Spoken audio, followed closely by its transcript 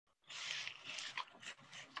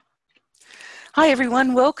Hi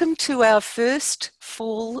everyone, welcome to our first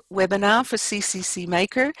fall webinar for CCC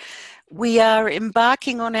Maker. We are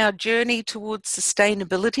embarking on our journey towards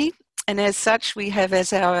sustainability, and as such we have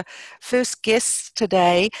as our first guests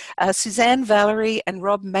today Suzanne, Valery and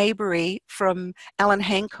Rob Maybury from Allan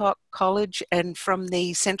Hancock College and from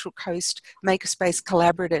the Central Coast Makerspace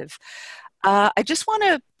Collaborative. I just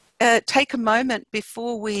want to take a moment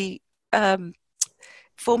before we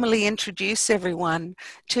formally introduce everyone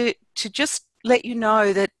to just let you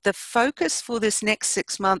know that the focus for this next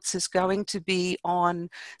 6 months is going to be on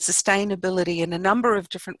sustainability in a number of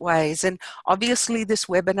different ways. And obviously this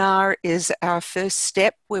webinar is our first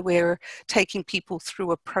step where we're taking people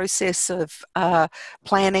through a process of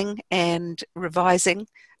planning and revising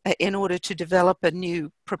in order to develop a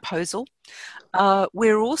new proposal.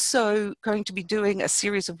 We're also going to be doing a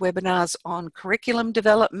series of webinars on curriculum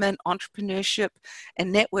development, entrepreneurship,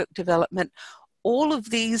 and network development. All of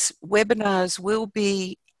these webinars will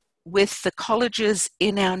be with the colleges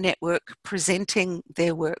in our network presenting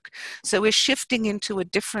their work. So we're shifting into a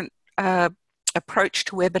different approach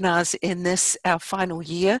to webinars in this, our final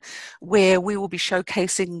year, where we will be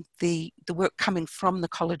showcasing the work coming from the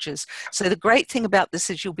colleges. So the great thing about this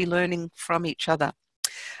is you'll be learning from each other.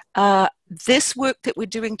 This work that we're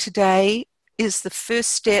doing today is the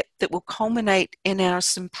first step that will culminate in our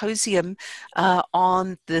symposium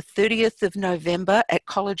on the 30th of November at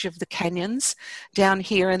College of the Canyons down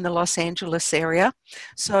here in the Los Angeles area.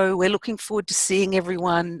 So we're looking forward to seeing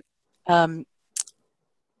everyone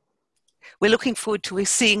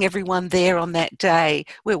there on that day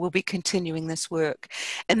where we'll be continuing this work.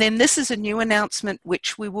 And then this is a new announcement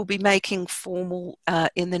which we will be making formal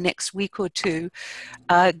in the next week or two.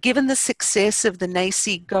 Given the success of the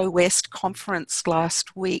NACCE Go West conference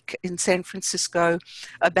last week in San Francisco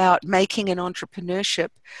about making an entrepreneurship,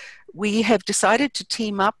 we have decided to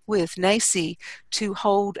team up with NACCE to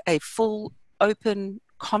hold a full open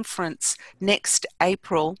conference next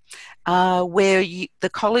April where the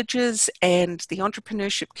colleges and the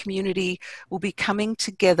entrepreneurship community will be coming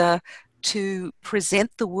together to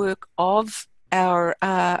present the work of our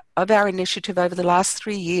initiative over the last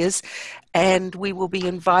 3 years, and we will be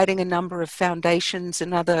inviting a number of foundations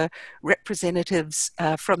and other representatives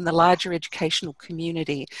from the larger educational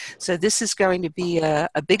community. So this is going to be a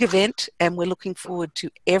big event, and we're looking forward to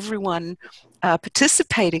everyone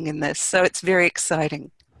participating in this. So it's very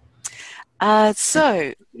exciting. You got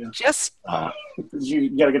to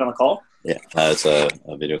get on a call? Yeah, it's a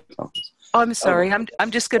video conference. Oh, I'm sorry. I'm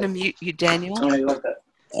just going to mute you, Daniel. Oh, you like that?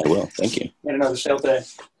 I will. Thank you. And another sale day.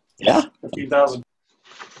 Yeah. 15,000.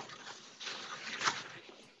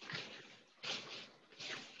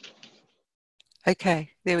 Okay,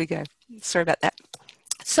 there we go. Sorry about that.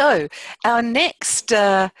 So our next,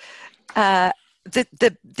 the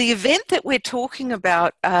event that we're talking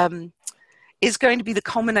about is going to be the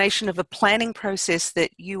culmination of a planning process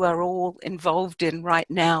that you are all involved in right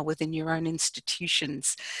now within your own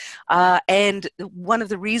institutions. And one of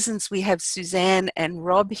the reasons we have Suzanne and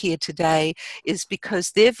Rob here today is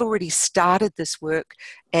because they've already started this work.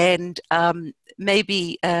 And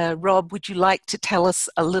maybe, Rob, would you like to tell us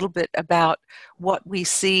a little bit about what we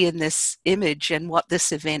see in this image and what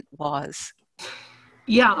this event was?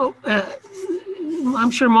 Yeah,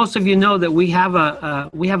 I'm sure most of you know that we have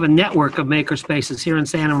a network of makerspaces here in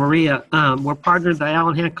Santa Maria. We're partnered. The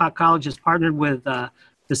Allan Hancock College is partnered with the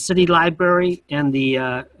City Library and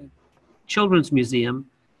the Children's Museum,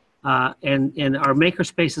 and our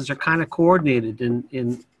makerspaces are kind of coordinated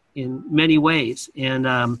in many ways.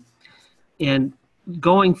 And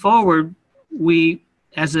going forward, we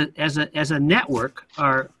as a network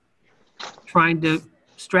are trying to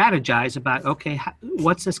strategize about, okay,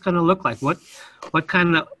 what's this going to look like? What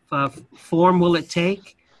kind of form will it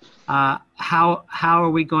take? How are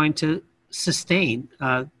we going to sustain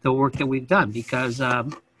the work that we've done? Because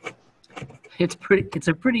it's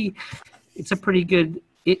a pretty good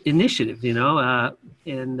initiative, you know.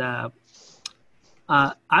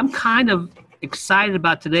 I'm kind of excited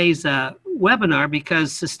about today's webinar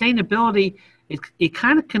because sustainability. It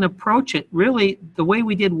kind of can approach it really the way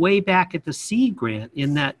we did way back at the SEED grant,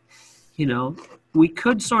 in that, you know, we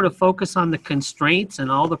could sort of focus on the constraints and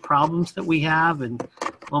all the problems that we have, and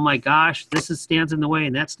oh my gosh, this stands in the way,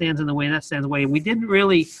 and that stands in the way, and that stands in the way. And we didn't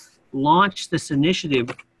really launch this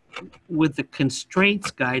initiative with the constraints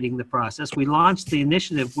guiding the process. We launched the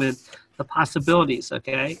initiative with the possibilities,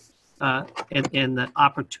 okay, and the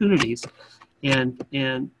opportunities, and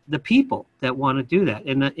the people that want to do that,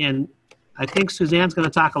 and I think Suzanne's going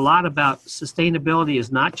to talk a lot about sustainability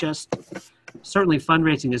is not just, certainly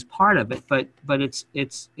fundraising is part of it, but it's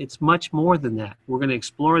much more than that. We're going to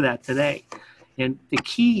explore that today. And the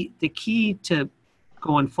key to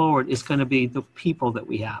going forward is going to be the people that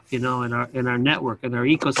we have, in our network, in our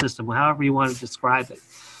ecosystem, however you want to describe it.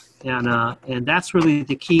 And that's really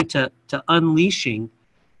the key to unleashing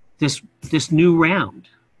this new round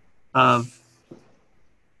of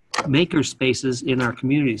maker spaces in our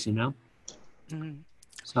communities,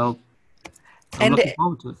 So I'm looking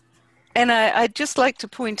forward to it. And I'd just like to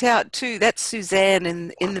point out too, that's Suzanne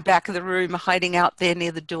in the back of the room, hiding out there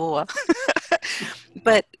near the door.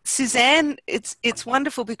 But Suzanne, it's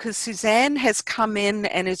wonderful because Suzanne has come in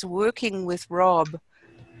and is working with Rob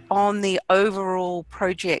on the overall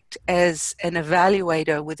project as an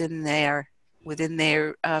evaluator within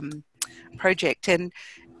their project.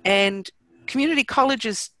 And community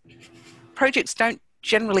colleges projects don't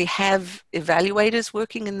generally have evaluators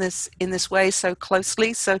working in this way so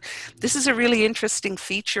closely. So this is a really interesting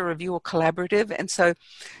feature of your collaborative. And so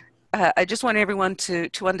I just want everyone to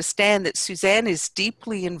understand that Suzanne is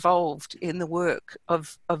deeply involved in the work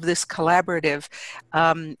of this collaborative.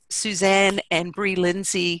 Suzanne and Bree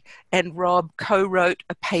Lindsay and Rob co-wrote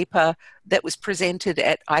a paper that was presented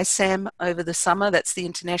at ISAM over the summer. That's the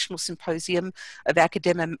International Symposium of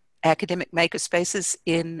Academic Makerspaces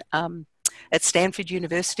at Stanford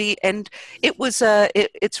University, and it was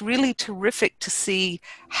it's really terrific to see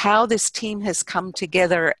how this team has come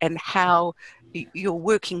together and how you're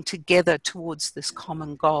working together towards this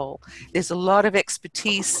common goal. There's a lot of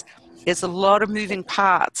expertise, there's a lot of moving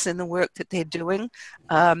parts in the work that they're doing,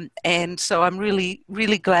 and so I'm really,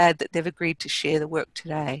 really glad that they've agreed to share the work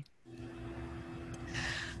today.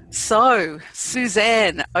 So,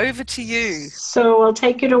 Suzanne, over to you. So I'll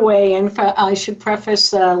take it away. And I should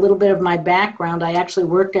preface a little bit of my background. I actually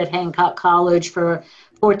worked at Hancock College for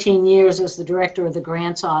 14 years as the director of the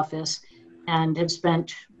grants office, and have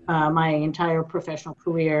spent my entire professional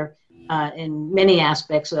career in many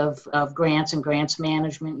aspects of grants and grants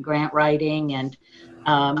management, grant writing, and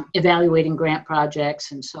evaluating grant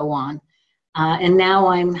projects and so on. And now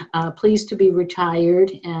I'm pleased to be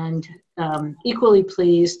retired and equally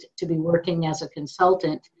pleased to be working as a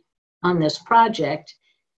consultant on this project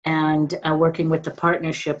and working with the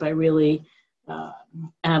partnership. I really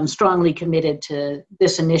am strongly committed to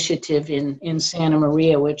this initiative in Santa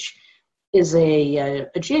Maria, which is a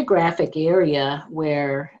geographic area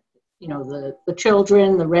where the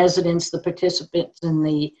children, the residents, the participants in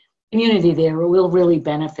the community there will really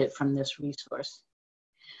benefit from this resource.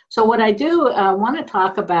 So what I do want to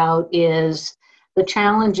talk about is the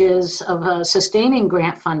challenges of sustaining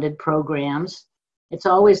grant-funded programs. It's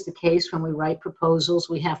always the case when we write proposals,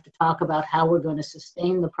 we have to talk about how we're going to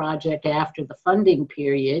sustain the project after the funding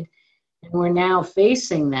period. And we're now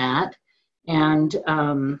facing that. And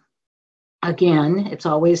again, it's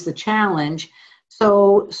always the challenge.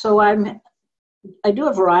 So I do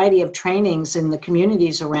a variety of trainings in the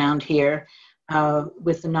communities around here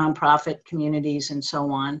with the nonprofit communities and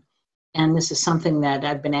so on. And this is something that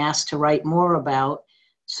I've been asked to write more about.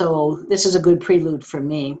 So this is a good prelude for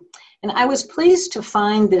me. And I was pleased to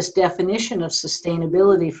find this definition of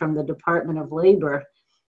sustainability from the Department of Labor,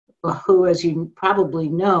 who, as you probably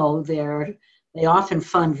know, they often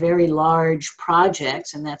fund very large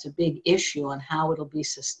projects, and that's a big issue on how it'll be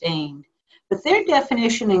sustained. But their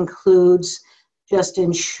definition includes just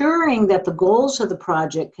ensuring that the goals of the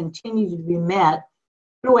project continue to be met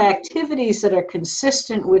through activities that are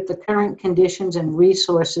consistent with the current conditions and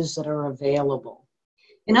resources that are available.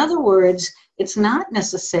 In other words, it's not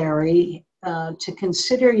necessary to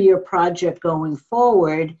consider your project going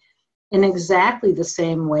forward in exactly the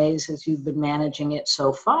same ways as you've been managing it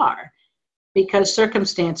so far, because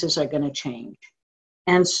circumstances are going to change.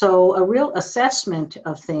 And so a real assessment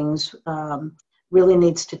of things really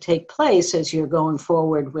needs to take place as you're going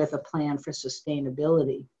forward with a plan for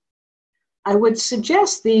sustainability. I would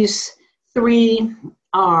suggest these 3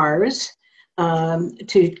 R's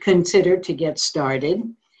to consider to get started.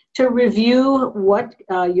 To review what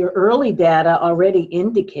your early data already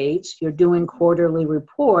indicates. You're doing quarterly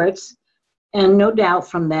reports, and no doubt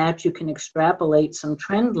from that you can extrapolate some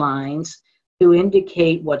trend lines to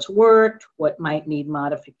indicate what's worked, what might need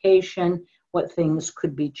modification, what things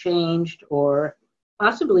could be changed or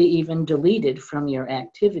possibly even deleted from your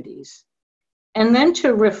activities. And then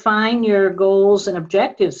to refine your goals and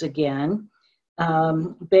objectives again,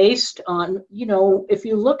 based on, if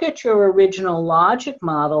you look at your original logic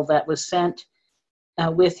model that was sent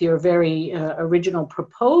with your very original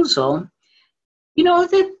proposal,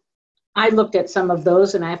 that I looked at some of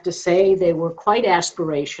those and I have to say they were quite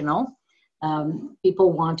aspirational.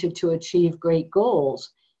 People wanted to achieve great goals.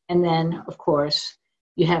 And then, of course,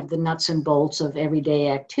 you have the nuts and bolts of everyday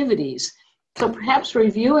activities. So perhaps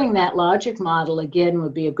reviewing that logic model again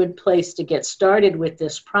would be a good place to get started with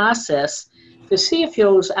this process to see if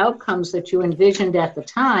those outcomes that you envisioned at the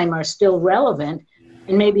time are still relevant,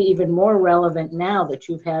 and maybe even more relevant now that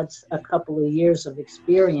you've had a couple of years of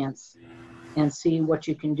experience, and see what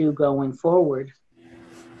you can do going forward.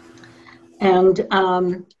 And,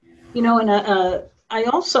 I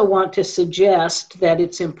also want to suggest that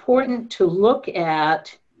it's important to look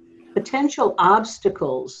at potential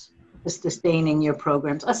obstacles to sustaining your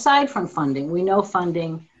programs, aside from funding. We know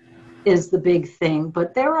funding is the big thing,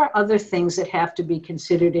 but there are other things that have to be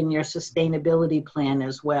considered in your sustainability plan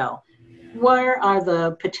as well. Where are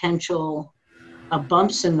the potential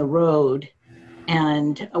bumps in the road,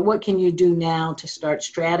 and what can you do now to start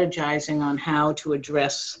strategizing on how to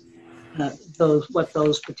address what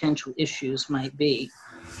those potential issues might be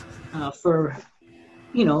for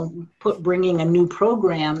bringing a new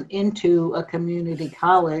program into a community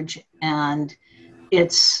college and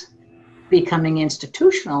it's becoming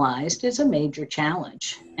institutionalized is a major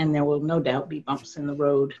challenge, and there will no doubt be bumps in the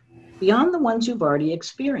road beyond the ones you've already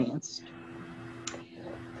experienced.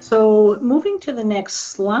 So moving to the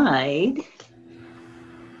next slide,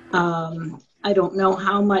 I don't know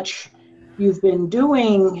how much you've been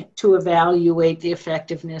doing to evaluate the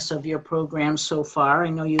effectiveness of your program so far. I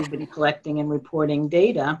know you've been collecting and reporting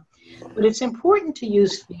data, but it's important to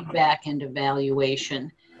use feedback and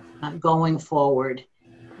evaluation going forward.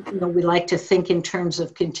 We like to think in terms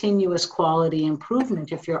of continuous quality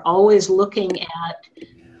improvement. If you're always looking at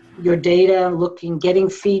your data, getting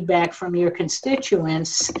feedback from your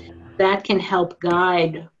constituents, that can help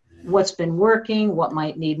guide what's been working, what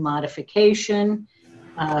might need modification.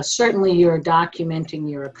 Certainly you're documenting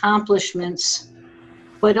your accomplishments,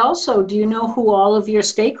 but also, do you know who all of your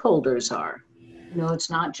stakeholders are? It's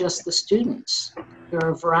not just the students. There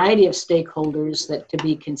are a variety of stakeholders that to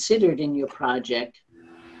be considered in your project.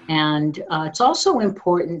 And it's also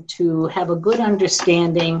important to have a good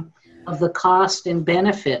understanding of the cost and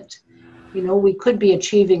benefit. We could be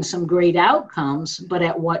achieving some great outcomes, but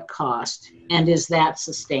at what cost? And is that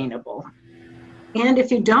sustainable? And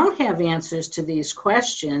if you don't have answers to these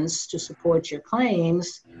questions to support your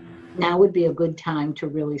claims, now would be a good time to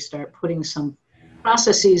really start putting some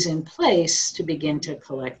processes in place to begin to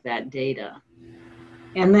collect that data.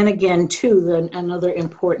 And then again, too, another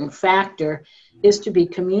important factor is to be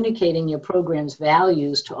communicating your program's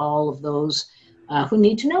values to all of those who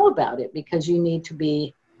need to know about it, because you need to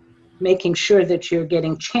be making sure that you're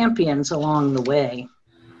getting champions along the way.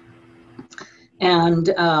 And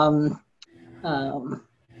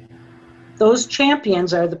those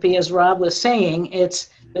champions are as Rob was saying,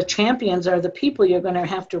 the champions are the people you're going to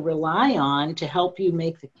have to rely on to help you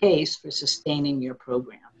make the case for sustaining your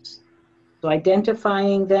programs. So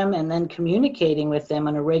identifying them and then communicating with them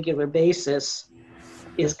on a regular basis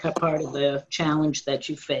is part of the challenge that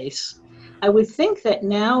you face. I would think that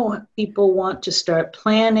now people want to start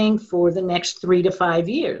planning for the next 3 to 5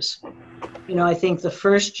 years. I think the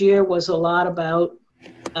first year was a lot about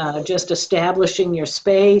just establishing your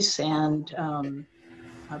space and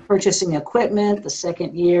purchasing equipment. The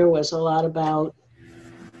second year was a lot about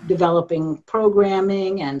developing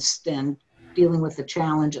programming and dealing with the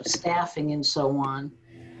challenge of staffing and so on.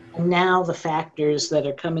 And now the factors that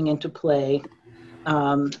are coming into play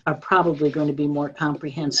are probably going to be more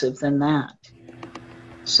comprehensive than that.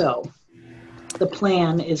 So the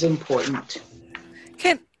plan is important.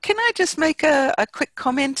 Can I just make a quick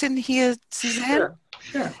comment in here, Suzanne?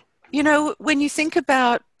 Sure. When you think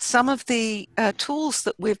about some of the tools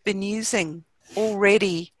that we've been using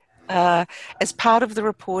already as part of the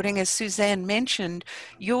reporting, as Suzanne mentioned,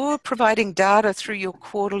 you're providing data through your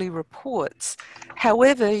quarterly reports.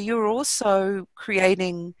 However, you're also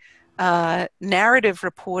creating narrative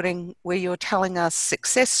reporting where you're telling us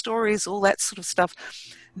success stories, all that sort of stuff.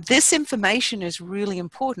 This information is really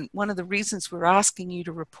important. One of the reasons we're asking you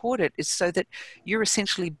to report it is so that you're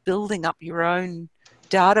essentially building up your own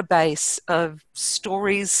database of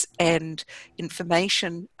stories and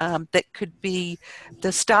information that could be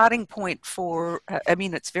the starting point for,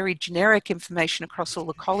 it's very generic information across all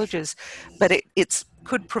the colleges, but it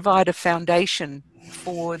could provide a foundation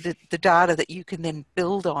for the data that you can then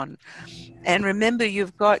build on. And remember,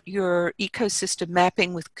 you've got your ecosystem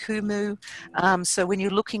mapping with Kumu. So when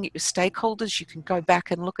you're looking at your stakeholders, you can go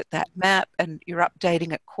back and look at that map, and you're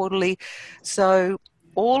updating it quarterly. So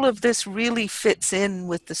all of this really fits in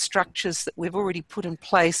with the structures that we've already put in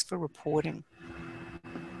place for reporting.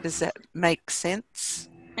 Does that make sense?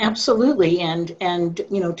 Absolutely. And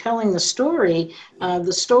telling the story,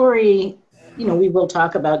 we will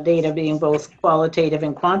talk about data being both qualitative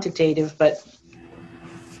and quantitative, but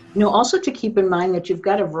Also to keep in mind that you've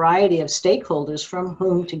got a variety of stakeholders from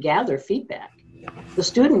whom to gather feedback. The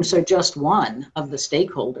students are just one of the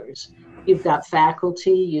stakeholders. You've got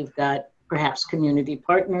faculty, you've got perhaps community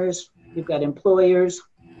partners, you've got employers.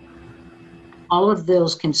 All of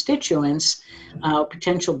those constituents,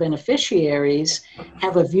 potential beneficiaries,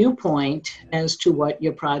 have a viewpoint as to what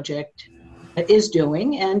your project is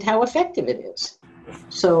doing and how effective it is.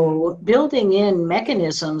 So building in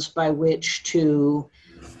mechanisms by which to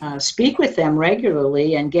speak with them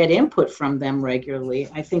regularly and get input from them regularly,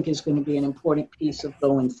 I think is going to be an important piece of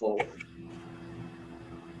going forward.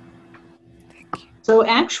 So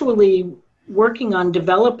actually working on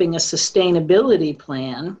developing a sustainability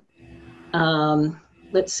plan.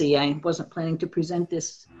 Let's see, I wasn't planning to present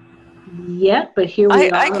this yet, but here we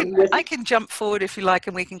are. I can jump forward if you like,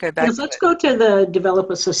 and we can go back. Yes, let's go to the develop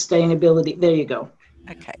a sustainability. There you go.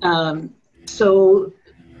 Okay. So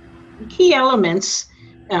key elements,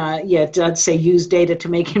 I'd say use data to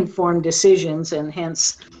make informed decisions, and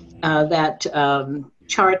hence that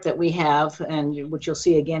chart that we have, and which you'll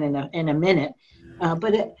see again in a minute.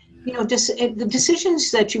 The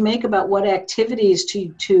decisions that you make about what activities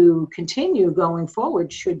to continue going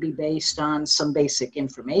forward should be based on some basic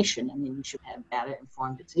information. I mean, you should have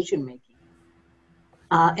data-informed decision making.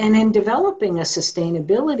 And in developing a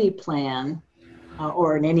sustainability plan,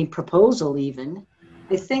 or in any proposal even,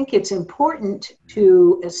 I think it's important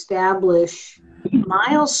to establish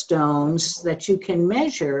milestones that you can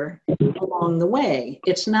measure along the way.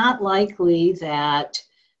 It's not likely that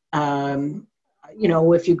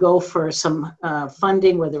if you go for some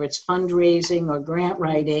funding, whether it's fundraising or grant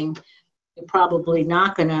writing, you're probably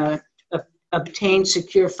not going to obtain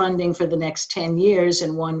secure funding for the next 10 years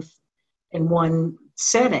in one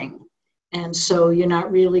setting. And so you're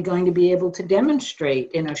not really going to be able to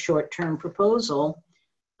demonstrate in a short-term proposal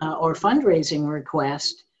or fundraising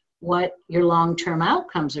request what your long-term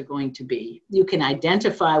outcomes are going to be. You can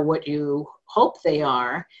identify what you hope they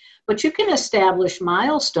are, but you can establish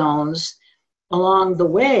milestones along the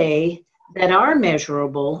way that are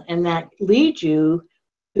measurable and that lead you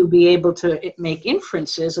to be able to make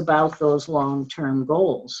inferences about those long-term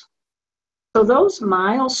goals. So those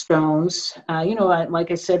milestones,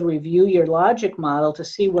 like I said, review your logic model to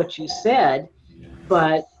see what you said,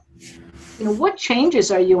 but what changes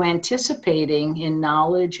are you anticipating in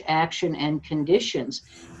knowledge, action, and conditions?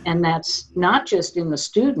 And that's not just in the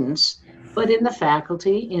students, but in the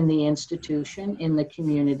faculty, in the institution, in the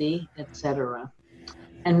community, etc.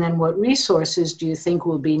 And then what resources do you think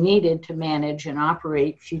will be needed to manage and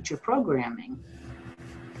operate future programming?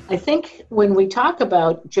 I think when we talk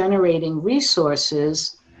about generating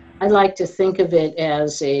resources, I like to think of it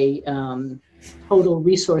as a total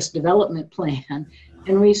resource development plan,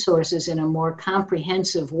 and resources in a more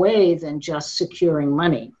comprehensive way than just securing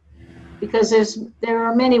money. Because there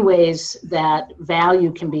are many ways that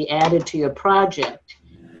value can be added to your project,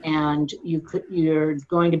 and you're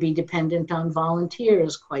going to be dependent on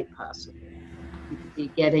volunteers, quite possibly. You could be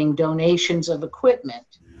getting donations of equipment.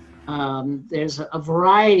 There's a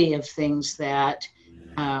variety of things that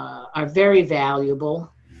are very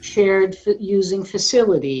valuable, shared using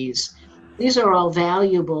facilities. These are all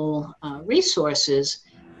valuable resources,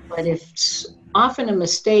 but it's often a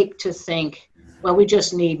mistake to think, well, we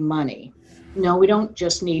just need money. No, we don't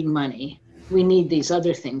just need money. We need these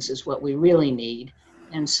other things is what we really need.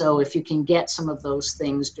 And so if you can get some of those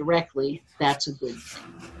things directly, that's a good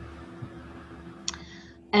thing.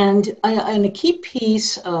 And a key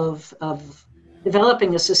piece of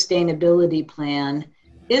developing a sustainability plan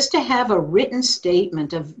is to have a written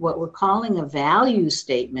statement of what we're calling a value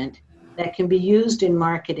statement that can be used in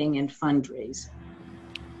marketing and fundraising.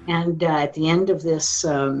 And at the end of this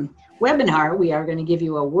webinar, we are going to give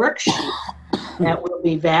you a worksheet that will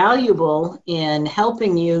be valuable in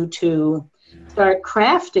helping you to start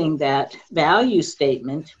crafting that value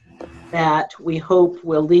statement that we hope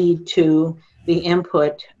will lead to the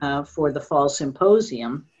input for the fall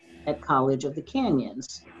symposium at College of the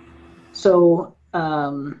Canyons. So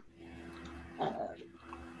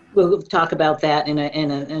we'll talk about that in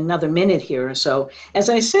another minute here or so. As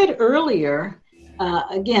I said earlier,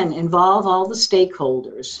 again, involve all the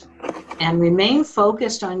stakeholders and remain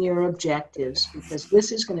focused on your objectives, because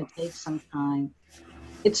this is going to take some time.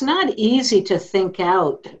 It's not easy to think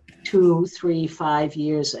out 2, 3, 5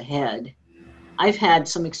 years ahead. I've had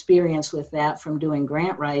some experience with that from doing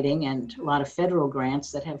grant writing and a lot of federal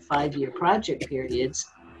grants that have 5-year project periods.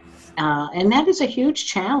 And that is a huge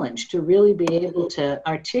challenge, to really be able to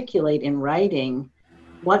articulate in writing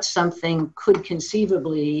what something could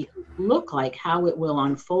conceivably look like, how it will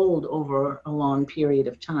unfold over a long period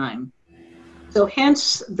of time. So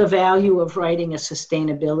hence the value of writing a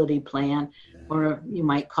sustainability plan, or you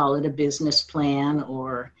might call it a business plan,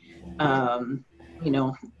 or you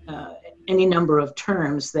know, any number of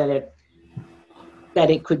terms that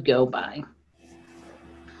it could go by.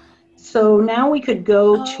 So now we could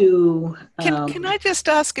go to. Can I just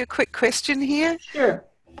ask a quick question here? Sure.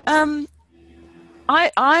 I'm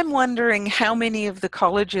wondering how many of the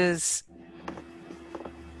colleges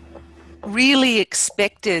really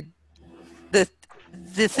expected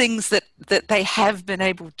the things that they have been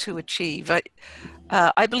able to achieve.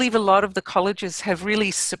 I believe a lot of the colleges have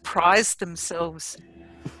really surprised themselves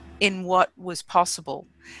in what was possible.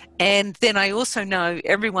 And then I also know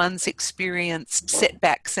everyone's experienced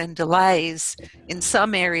setbacks and delays in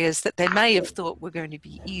some areas that they may have thought were going to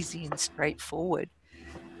be easy and straightforward.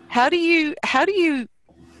 How do you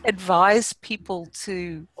advise people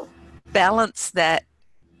to balance that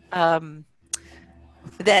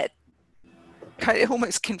that kind of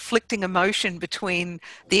almost conflicting emotion between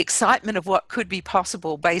the excitement of what could be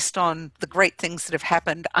possible based on the great things that have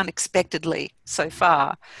happened unexpectedly so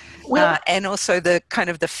far, and also the kind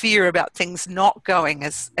of the fear about things not going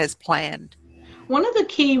as planned? One of the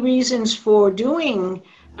key reasons for doing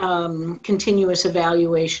continuous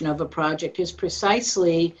evaluation of a project is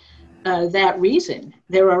precisely that reason.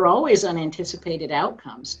 There are always unanticipated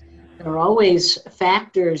outcomes. There are always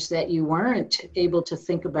factors that you weren't able to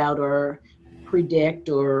think about or predict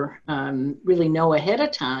or really know ahead of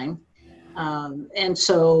time. And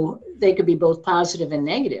so they could be both positive and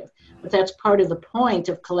negative. But that's part of the point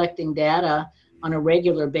of collecting data on a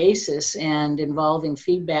regular basis and involving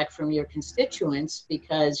feedback from your constituents,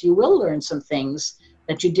 because you will learn some things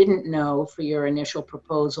that you didn't know for your initial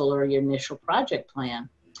proposal or your initial project plan.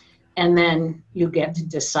 And then you get to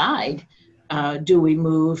decide, do we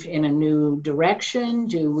move in a new direction?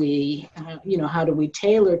 Do we, how do we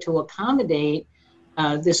tailor to accommodate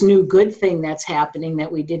this new good thing that's happening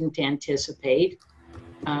that we didn't anticipate,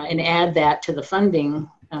 and add that to the funding,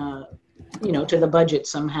 to the budget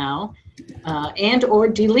somehow, and or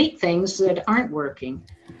delete things that aren't working.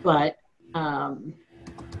 But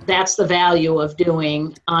that's the value of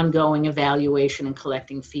doing ongoing evaluation and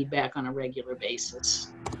collecting feedback on a regular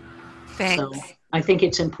basis. Thanks. So I think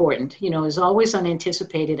it's important. There's always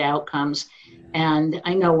unanticipated outcomes. And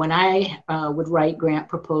I know when I would write grant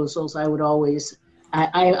proposals, I would always,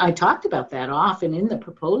 I talked about that often in the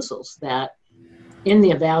proposals, that in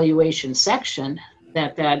the evaluation section,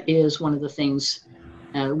 that is one of the things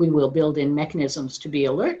we will build in mechanisms to be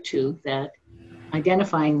alert to, that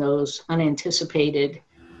identifying those unanticipated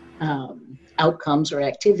outcomes or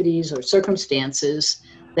activities or circumstances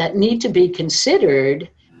that need to be considered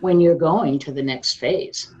when you're going to the next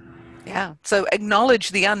phase. Yeah, so acknowledge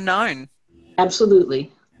the unknown.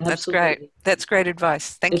 Absolutely. That's great. That's great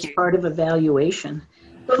advice. Thank you. It's part of evaluation.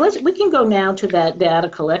 But we can go now to that data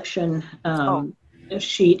collection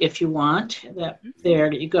sheet if you want.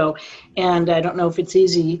 There you go. And I don't know if it's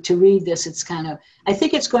easy to read this. It's I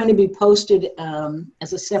think it's going to be posted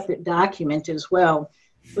as a separate document as well.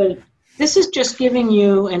 But this is just giving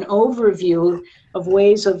you an overview of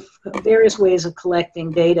various ways of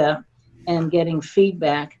collecting data and getting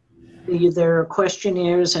feedback. There are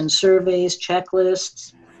questionnaires and surveys,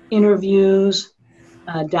 checklists, interviews,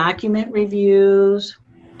 document reviews,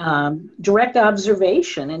 direct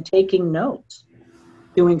observation and taking notes,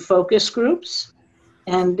 doing focus groups,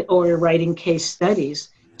 or writing case studies.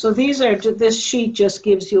 So this sheet just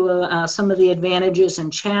gives you some of the advantages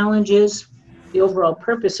and challenges, the overall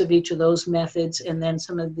purpose of each of those methods, and then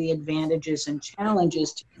some of the advantages and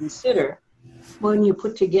challenges to consider. When you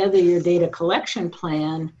put together your data collection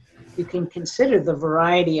plan, you can consider the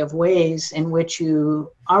variety of ways in which you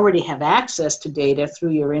already have access to data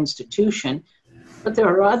through your institution, but there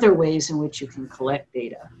are other ways in which you can collect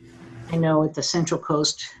data. I know at the Central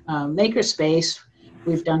Coast Makerspace,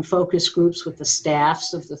 we've done focus groups with the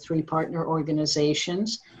staffs of the 3 partner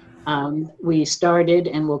organizations. We started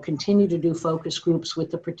and will continue to do focus groups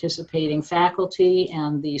with the participating faculty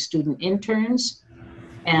and the student interns,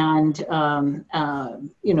 and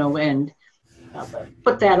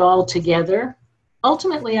put that all together.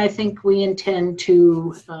 Ultimately, I think we intend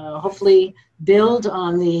to hopefully build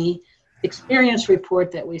on the experience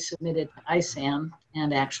report that we submitted to ISAM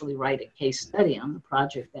and actually write a case study on the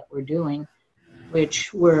project that we're doing,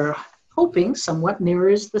 which we're hoping somewhat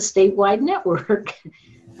mirrors the statewide network.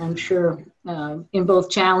 I'm sure in both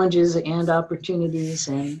challenges and opportunities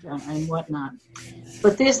and whatnot.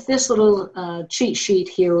 But this little cheat sheet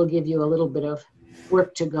here will give you a little bit of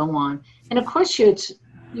work to go on. And of course, you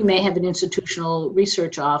may have an institutional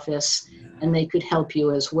research office, and they could help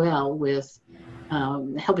you as well with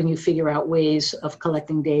helping you figure out ways of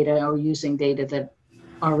collecting data or using data that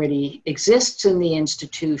already exists in the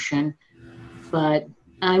institution. But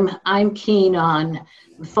I'm keen on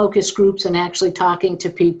focus groups and actually talking to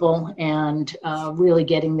people and really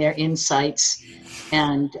getting their insights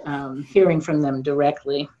and hearing from them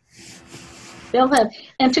directly.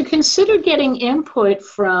 And to consider getting input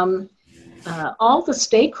from all the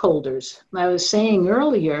stakeholders. I was saying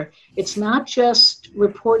earlier, it's not just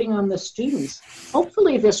reporting on the students.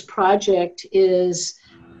 Hopefully this project is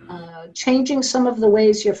changing some of the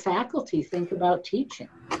ways your faculty think about teaching.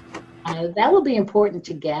 That will be important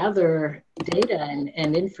to gather data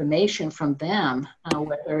and information from them,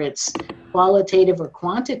 whether it's qualitative or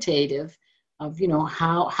quantitative, of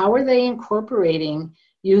how are they incorporating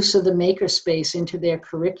use of the makerspace into their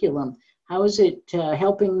curriculum? How is it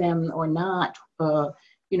helping them or not,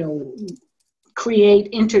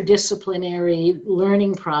 create interdisciplinary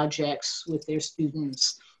learning projects with their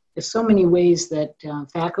students? There's so many ways that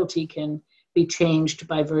faculty can be changed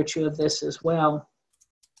by virtue of this as well.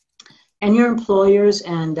 And your employers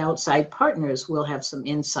and outside partners will have some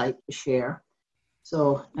insight to share.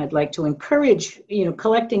 So I'd like to encourage,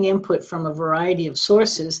 collecting input from a variety of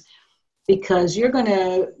sources, because you're going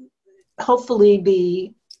to hopefully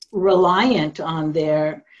be reliant on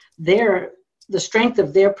the strength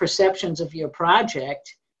of their perceptions of your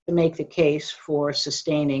project to make the case for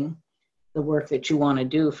sustaining the work that you want to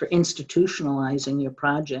do, for institutionalizing your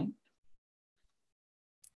project.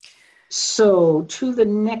 So to the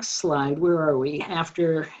next slide, where are we?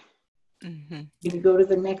 After, you can go to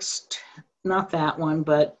the next, not that one,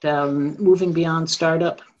 but moving beyond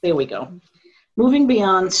startup. There we go. Moving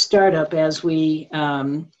beyond startup, as we,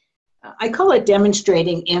 I call it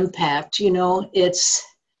demonstrating impact. It's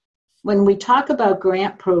when we talk about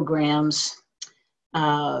grant programs,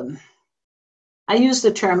 I use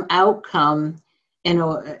the term outcome, and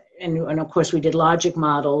of course we did logic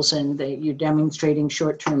models, and you're demonstrating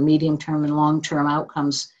short-term, medium-term, and long-term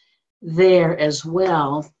outcomes there as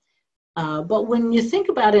well. But when you think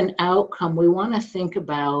about an outcome, we want to think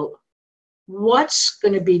about what's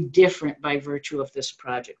going to be different by virtue of this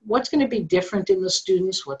project. What's going to be different in the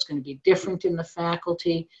students? What's going to be different in the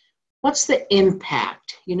faculty? What's the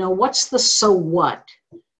impact? What's the so what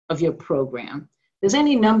of your program? There's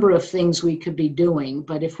any number of things we could be doing,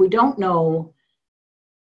 but if we don't know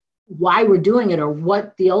why we're doing it or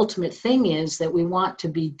what the ultimate thing is that we want to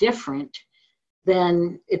be different,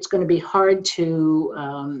 then it's going to be hard to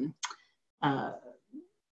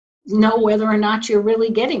know whether or not you're really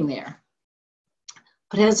getting there.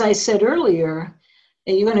 But as I said earlier,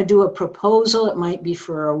 you're going to do a proposal. It might be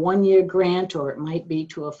for a one-year grant, or it might be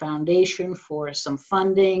to a foundation for some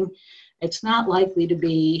funding. It's not likely to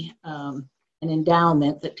be an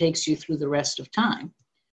endowment that takes you through the rest of time.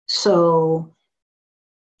 So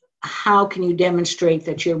how can you demonstrate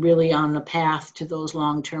that you're really on the path to those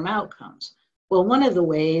long-term outcomes? Well, one of the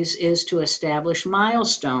ways is to establish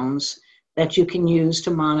milestones that you can use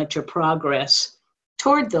to monitor progress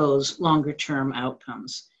toward those longer-term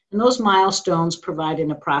outcomes. And those milestones provide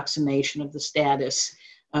an approximation of the status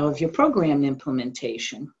of your program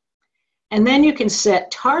implementation. And then you can set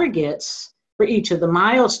targets for each of the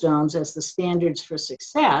milestones as the standards for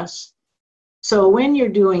success. So when you're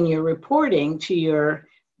doing your reporting to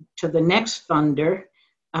the next funder,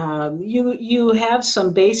 you have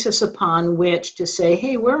some basis upon which to say,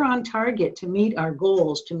 hey, we're on target to meet our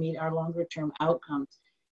goals, to meet our longer-term outcomes.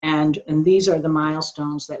 And these are the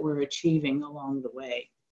milestones that we're achieving along the way.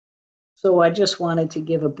 So I just wanted to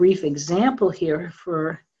give a brief example here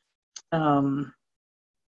for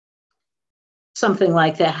something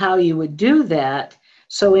like that, how you would do that.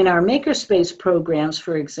 So in our makerspace programs,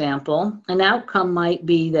 for example, an outcome might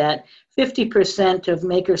be that 50% of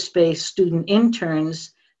makerspace student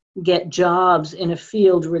interns get jobs in a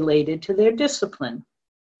field related to their discipline.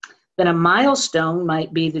 Then a milestone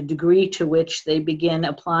might be the degree to which they begin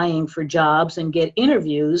applying for jobs and get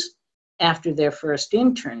interviews after their first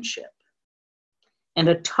internship. And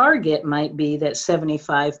a target might be that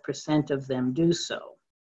 75% of them do so.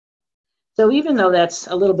 So even though that's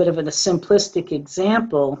a little bit of a simplistic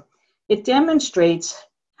example, it demonstrates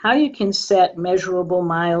how you can set measurable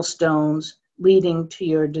milestones leading to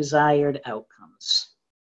your desired outcomes.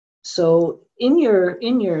 So in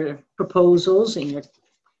your proposals, in your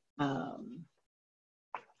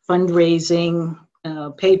fundraising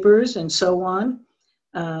papers and so on,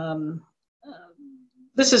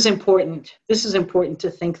 this is important. This is important to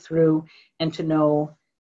think through and to know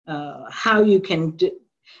how you can do.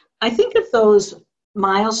 I think of those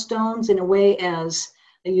milestones in a way as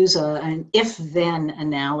I use an if-then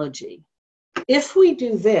analogy. If we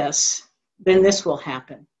do this, then this will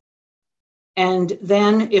happen. And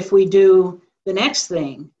then if we do the next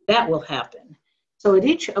thing, that will happen. So at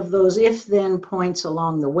each of those if-then points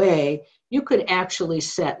along the way, you could actually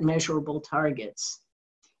set measurable targets.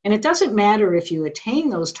 And it doesn't matter if you attain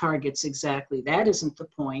those targets exactly. That isn't the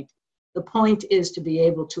point. The point is to be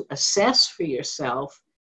able to assess for yourself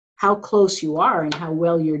how close you are and how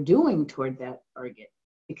well you're doing toward that target,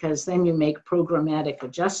 because then you make programmatic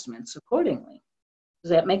adjustments accordingly.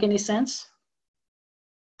 Does that make any sense?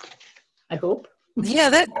 I hope. Yeah,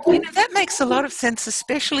 that makes a lot of sense,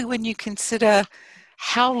 especially when you consider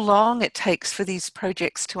how long it takes for these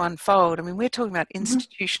projects to unfold. I mean, we're talking about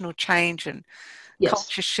institutional change and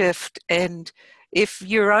culture shift, and if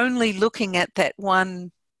you're only looking at that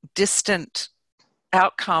one distant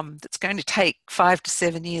outcome that's going to take 5 to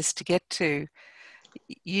 7 years to get to,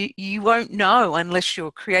 you won't know unless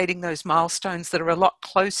you're creating those milestones that are a lot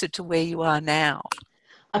closer to where you are now.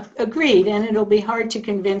 Agreed, and it'll be hard to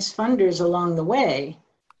convince funders along the way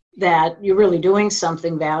that you're really doing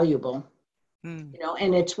something valuable. You know,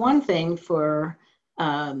 and it's one thing for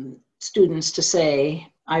students to say,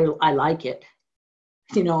 I like it.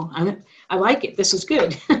 You know, I like it. This is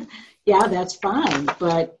good. Yeah, that's fine.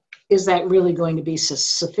 But is that really going to be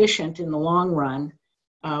sufficient in the long run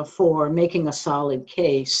for making a solid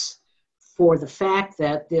case for the fact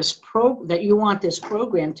that that you want this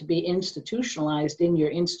program to be institutionalized in your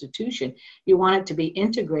institution? You want it to be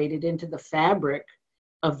integrated into the fabric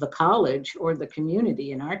of the college or the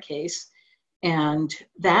community in our case. And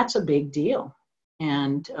that's a big deal.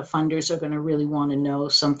 And funders are going to really want to know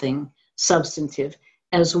something substantive,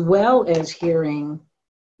 as well as hearing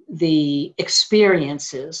the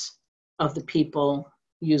experiences of the people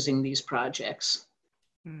using these projects.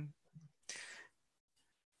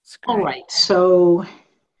 All right, so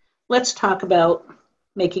let's talk about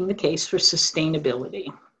making the case for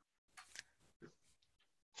sustainability.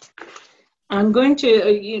 I'm going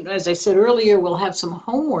to, as I said earlier, we'll have some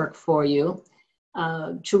homework for you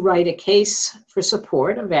to write a case for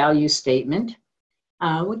support, a value statement,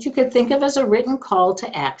 which you could think of as a written call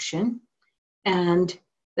to action. And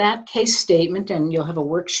that case statement, and you'll have a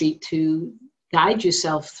worksheet to guide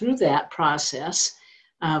yourself through that process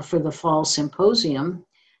for the fall symposium.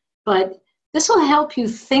 But this will help you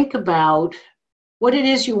think about what it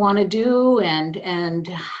is you want to do and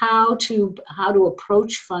how to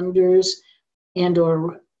approach funders and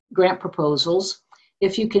or grant proposals.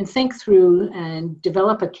 If you can think through and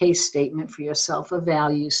develop a case statement for yourself, a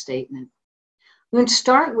value statement. I'm going to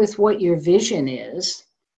start with what your vision is.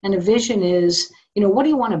 And a vision is, you know, what do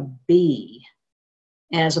you want to be,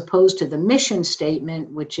 as opposed to the mission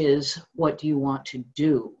statement, which is what do you want to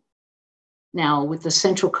do. Now, with the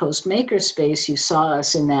Central Coast Makerspace, you saw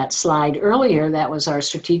us in that slide earlier. That was our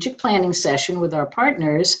strategic planning session with our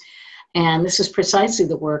partners. And this is precisely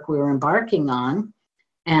the work we were embarking on.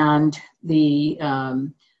 And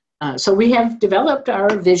so we have developed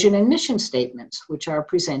our vision and mission statements, which are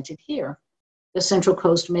presented here. The Central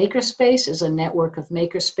Coast Makerspace is a network of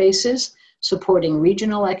makerspaces supporting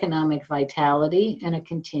regional economic vitality and a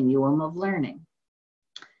continuum of learning.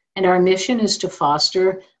 And our mission is to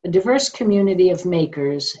foster a diverse community of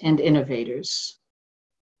makers and innovators.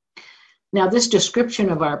 Now, this description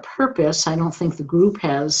of our purpose, I don't think the group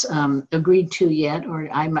has agreed to yet, or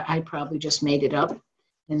I probably just made it up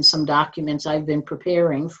in some documents I've been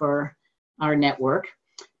preparing for our network.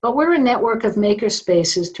 But we're a network of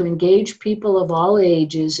makerspaces to engage people of all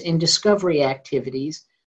ages in discovery activities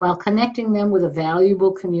while connecting them with a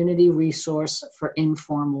valuable community resource for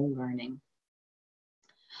informal learning.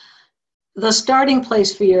 The starting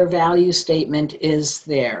place for your value statement is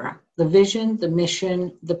there. The vision, the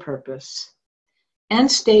mission, the purpose, and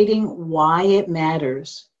stating why it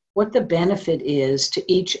matters, what the benefit is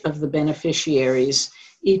to each of the beneficiaries,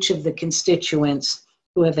 each of the constituents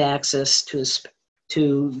who have access to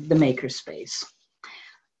the makerspace.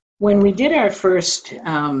 When we did our first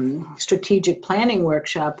strategic planning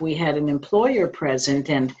workshop, we had an employer present,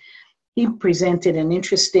 and he presented an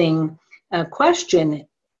interesting question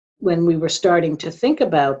when we were starting to think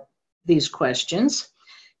about these questions.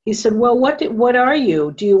 He said, well, what are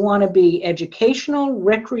you? Do you want to be educational,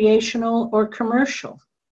 recreational, or commercial?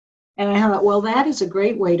 And I thought, well, that is a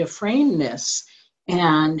great way to frame this.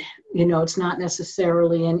 And, you know, it's not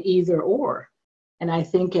necessarily an either or. And I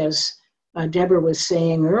think, as Deborah was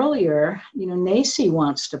saying earlier, you know, NACCE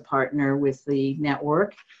wants to partner with the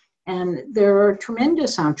network. And there are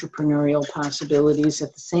tremendous entrepreneurial possibilities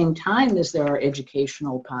at the same time as there are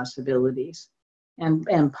educational possibilities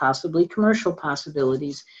and possibly commercial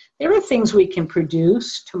possibilities. There are things we can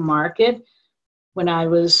produce to market. When I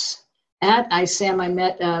was at ISAM, I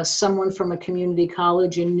met someone from a community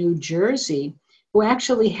college in New Jersey who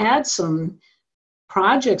actually had some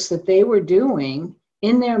projects that they were doing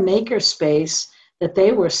in their makerspace that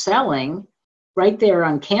they were selling right there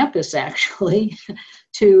on campus, actually,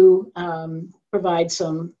 to provide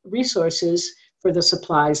some resources for the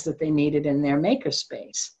supplies that they needed in their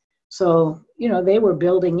makerspace. So, you know, they were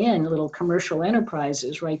building in little commercial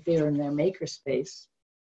enterprises right there in their makerspace.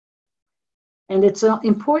 And it's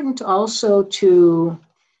important also to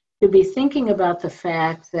be thinking about the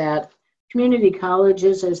fact that community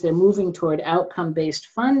colleges, as they're moving toward outcome-based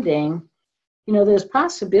funding, you know, there's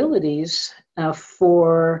possibilities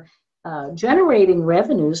for generating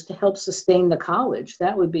revenues to help sustain the college.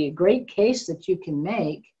 That would be a great case that you can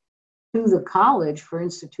make to the college for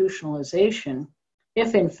institutionalization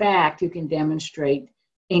if, in fact, you can demonstrate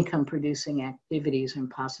income-producing activities and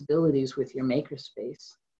possibilities with your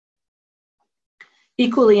makerspace.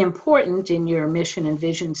 Equally important in your mission and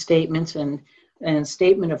vision statements and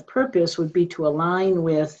statement of purpose would be to align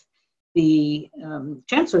with the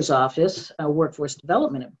Chancellor's Office workforce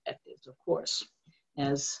development objectives, of course,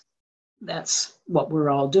 as that's what we're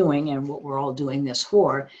all doing, and what we're all doing this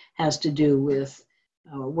for has to do with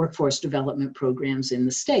workforce development programs in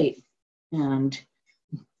the state and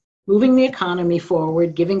moving the economy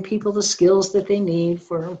forward, giving people the skills that they need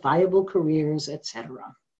for viable careers, etc.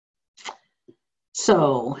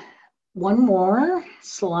 So, one more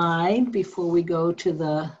slide before we go to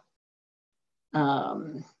the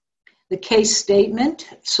case statement.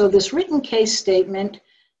 So this written case statement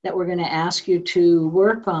that we're going to ask you to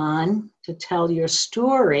work on to tell your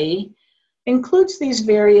story includes these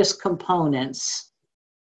various components: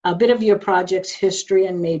 a bit of your project's history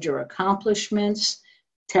and major accomplishments,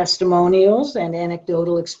 testimonials and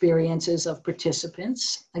anecdotal experiences of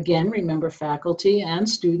participants. Again, remember faculty and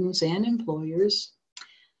students and employers.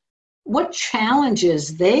 What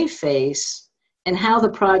challenges they face and how the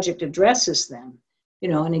project addresses them. You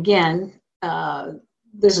know, and again,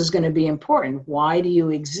 this is going to be important. Why do you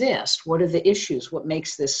exist? What are the issues? What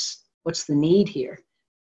makes this, what's the need here?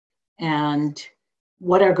 And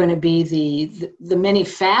what are going to be the many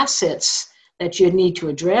facets that you need to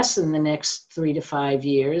address in the next 3 to 5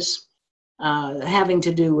 years, having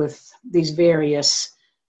to do with these various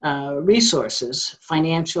resources,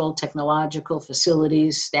 financial, technological,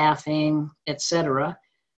 facilities, staffing, etc.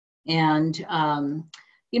 And,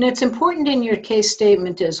 you know, it's important in your case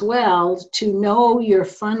statement as well to know your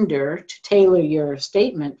funder, to tailor your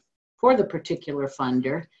statement for the particular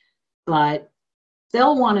funder, but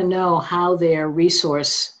they'll want to know how their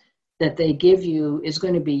resource that they give you is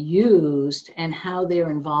going to be used and how their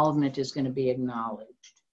involvement is going to be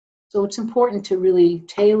acknowledged. So it's important to really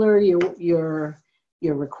tailor your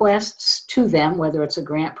requests to them, whether it's a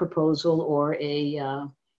grant proposal or a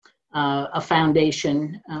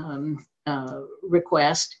foundation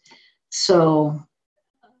request. So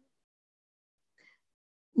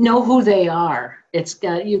know who they are.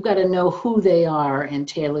 You've got to know who they are and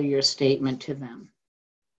tailor your statement to them.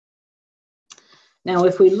 Now,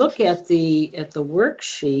 if we look at the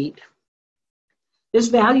worksheet, this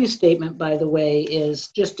value statement, by the way,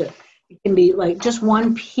 is it can be like just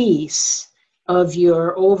one piece of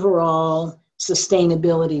your overall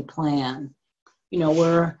sustainability plan. You know,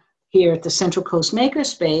 we're here at the Central Coast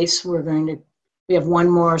Makerspace. We have one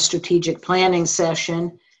more strategic planning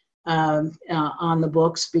session on the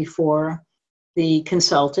books before the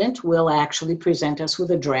consultant will actually present us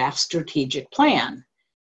with a draft strategic plan.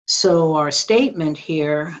 So our statement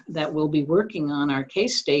here that we'll be working on, our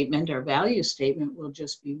case statement, our value statement, will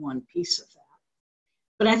just be one piece of that.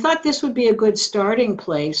 But I thought this would be a good starting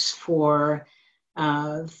place for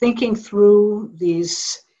thinking through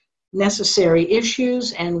these necessary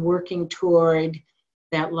issues and working toward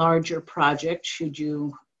that larger project should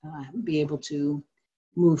you be able to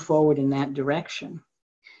move forward in that direction.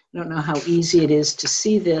 I don't know how easy it is to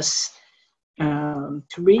see this, to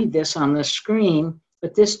read this on the screen,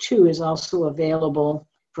 but this too is also available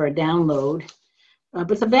for a download.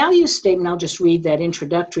 But the value statement, I'll just read that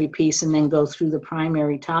introductory piece and then go through the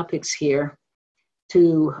primary topics here.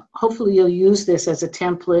 Hopefully you'll use this as a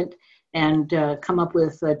template and come up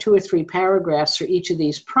with 2 or 3 paragraphs for each of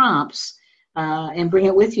these prompts and bring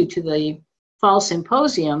it with you to the fall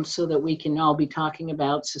symposium so that we can all be talking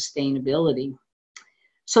about sustainability.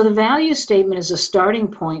 So the value statement is a starting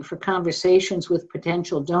point for conversations with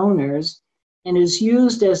potential donors and is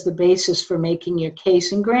used as the basis for making your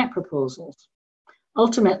case and grant proposals.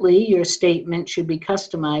 Ultimately, your statement should be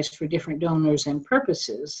customized for different donors and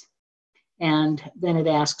purposes. And then it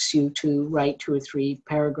asks you to write 2 or 3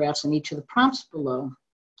 paragraphs in each of the prompts below.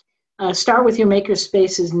 Start with your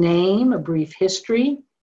makerspace's name, a brief history,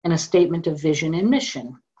 and a statement of vision and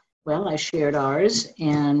mission. Well, I shared ours,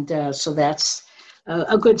 and so that's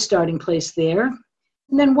a good starting place there.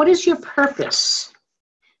 And then what is your purpose?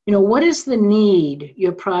 You know, what is the need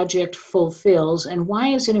your project fulfills, and why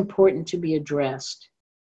is it important to be addressed?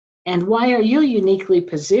 And why are you uniquely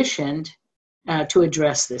positioned to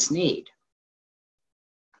address this need?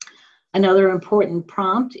 Another important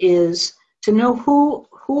prompt is to know who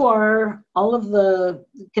are all of the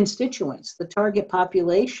constituents, the target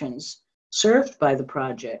populations served by the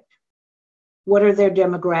project. What are their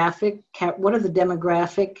demographics,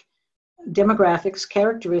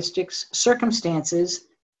 characteristics, circumstances,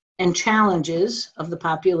 and challenges of the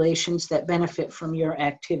populations that benefit from your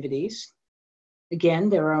activities? Again,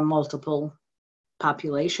 there are multiple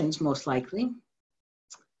populations, most likely.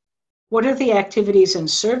 What are the activities and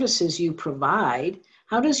services you provide?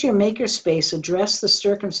 How does your makerspace address the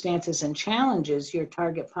circumstances and challenges your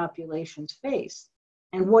target populations face?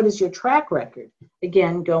 And what is your track record?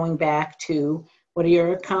 Again, going back to what are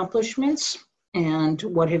your accomplishments and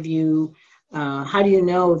what have you, how do you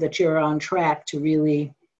know that you're on track to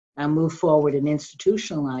really move forward and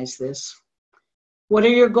institutionalize this? What are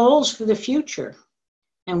your goals for the future?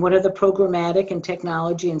 And what are the programmatic and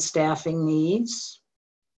technology and staffing needs?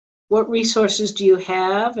 What resources do you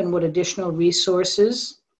have and what additional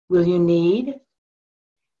resources will you need?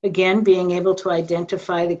 Again, being able to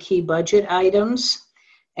identify the key budget items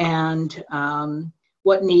and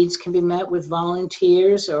what needs can be met with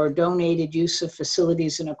volunteers or donated use of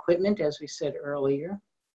facilities and equipment, as we said earlier.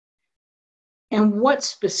 And what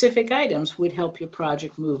specific items would help your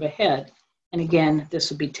project move ahead? And again, this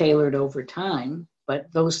will be tailored over time, but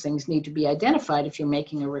those things need to be identified if you're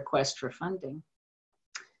making a request for funding.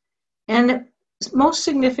 And most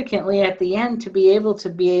significantly at the end, to be able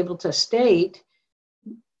to state,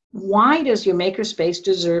 why does your makerspace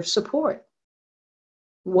deserve support?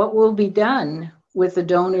 What will be done with the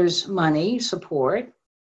donor's money support?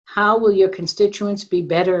 How will your constituents be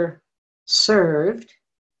better served?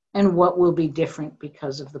 And what will be different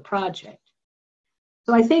because of the project?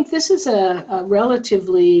 So I think this is a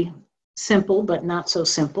relatively simple, but not so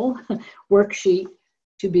simple worksheet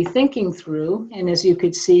to be thinking through. And as you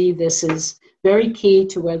could see, this is very key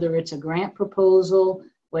to whether it's a grant proposal,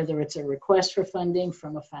 whether it's a request for funding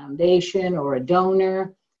from a foundation or a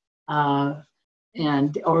donor, or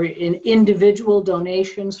in individual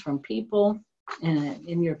donations from people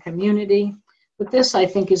in your community. But this, I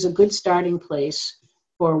think, is a good starting place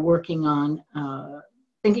for working on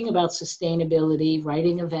thinking about sustainability,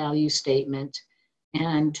 writing a value statement,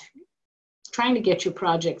 and trying to get your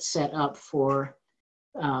project set up for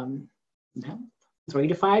 3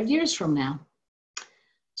 to 5 years from now.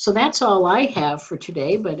 So that's all I have for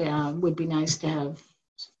today, but it would be nice to have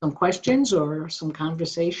some questions or some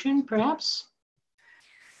conversation, perhaps.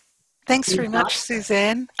 Thanks very much,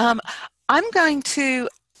 Suzanne. I'm going to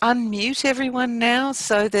unmute everyone now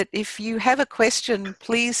so that if you have a question,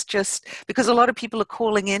 please just, because a lot of people are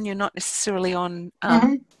calling in, you're not necessarily on.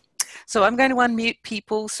 So I'm going to unmute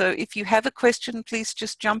people. So if you have a question, please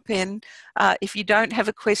just jump in. If you don't have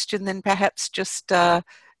a question, then perhaps just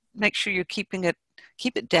make sure you're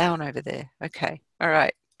keep it down over there. Okay, all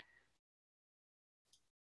right.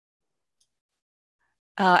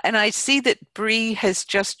 And I see that Bree has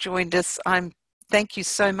just joined us. Thank you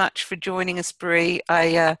so much for joining us, Bree.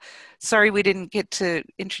 Sorry we didn't get to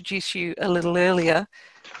introduce you a little earlier,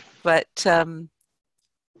 but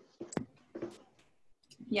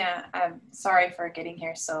yeah, I'm sorry for getting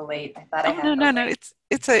here so late. I thought I had no, it's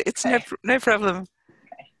okay. no problem.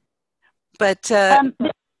 Okay. But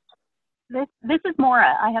this is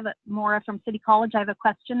Maura. I have Maura from City College. I have a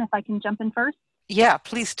question if I can jump in first. Yeah,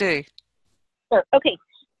 please do. Sure. Okay.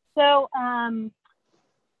 So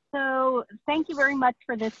so thank you very much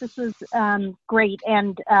for this. This was great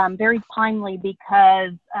and very timely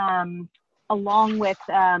because along with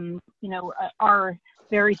our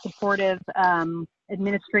very supportive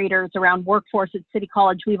administrators around workforce at City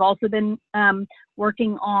College, we've also been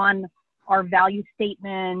working on our value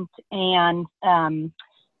statement and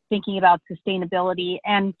thinking about sustainability.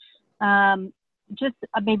 And just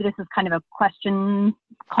maybe this is kind of a question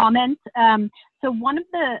comment. So one of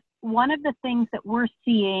the things that we're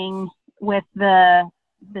seeing with the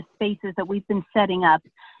spaces that we've been setting up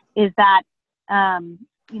is that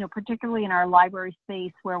particularly in our library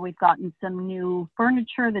space where we've gotten some new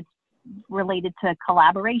furniture that's related to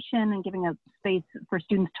collaboration and giving a space for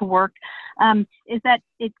students to work, is that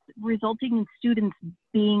it's resulting in students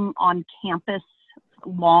being on campus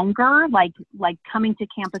longer, like coming to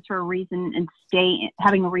campus for a reason and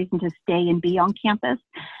having a reason to stay and be on campus.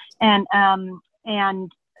 And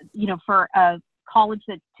you know, for a college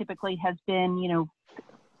that typically has been, you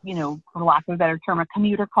know, for lack of a better term, a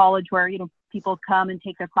commuter college where, you know, people come and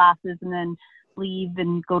take their classes and then leave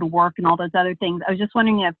and go to work and all those other things. I was just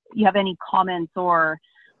wondering if you have any comments or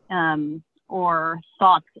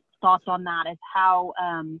thoughts on that, as how,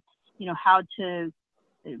 you know, how to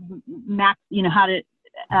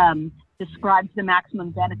describe to the maximum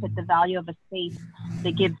benefit the value of a space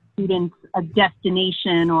that gives students a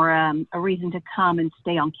destination or a reason to come and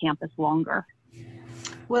stay on campus longer.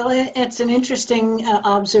 Well, it's an interesting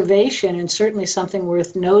observation, and certainly something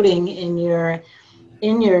worth noting in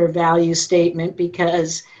your value statement,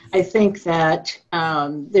 because I think that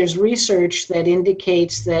there's research that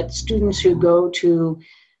indicates that students who go to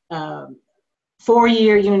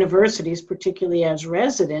four-year universities, particularly as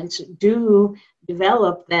residents, do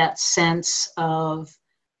develop that sense of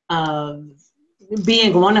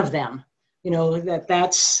being one of them. You know,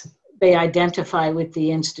 they identify with the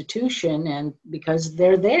institution, and because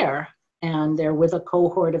they're there and they're with a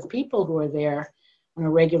cohort of people who are there on a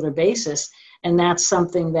regular basis. And that's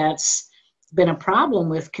something that's been a problem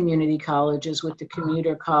with community colleges, with the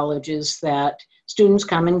commuter colleges, that students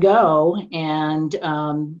come and go and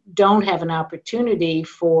don't have an opportunity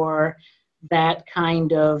for that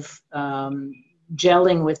kind of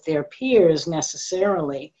gelling with their peers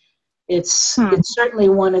necessarily. It's certainly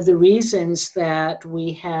one of the reasons that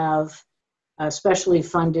we have specially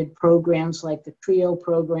funded programs like the TRIO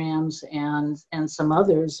programs and some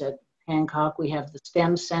others. At Hancock, we have the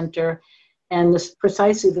STEM Center, and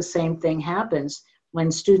precisely the same thing happens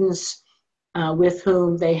when students with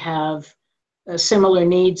whom they have similar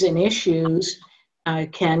needs and issues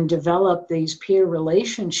can develop these peer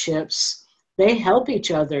relationships. They help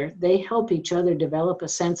each other. They help each other develop a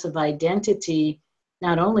sense of identity,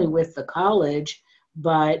 not only with the college,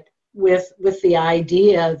 but with the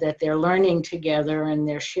idea that they're learning together and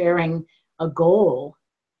they're sharing a goal.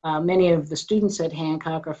 Many of the students at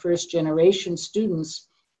Hancock are first-generation students,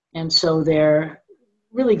 and so they're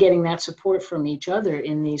really getting that support from each other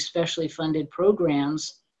in these specially funded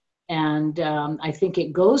programs. And I think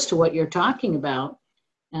it goes to what you're talking about.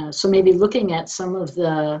 So maybe looking at some of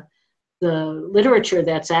the literature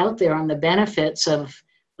that's out there on the benefits of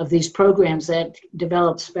these programs that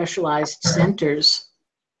develop specialized centers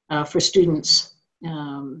for students.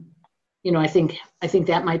 You know, I think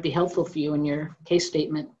that might be helpful for you in your case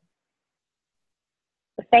statement.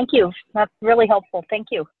 Thank you. That's really helpful. Thank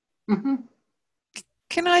you. Mm-hmm.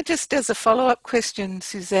 Can I just, as a follow-up question,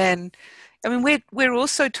 Suzanne, I mean, we're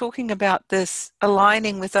also talking about this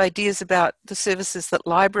aligning with ideas about the services that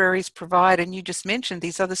libraries provide, and you just mentioned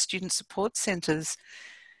these other student support centers.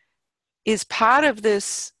 Is part of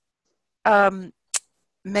this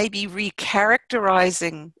maybe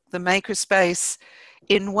recharacterizing the makerspace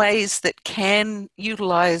in ways that can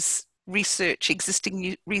utilize research,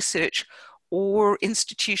 existing research, or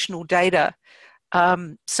institutional data?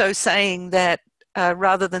 So saying that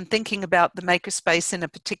rather than thinking about the makerspace in a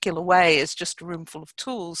particular way as just a room full of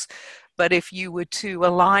tools, but if you were to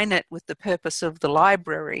align it with the purpose of the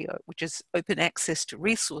library, which is open access to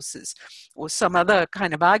resources, or some other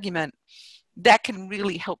kind of argument, that can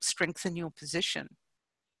really help strengthen your position.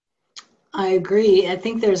 I agree. I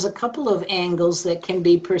think there's a couple of angles that can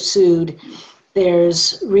be pursued.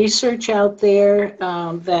 There's research out there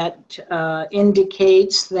that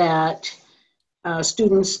indicates that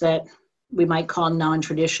students that we might call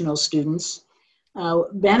non-traditional students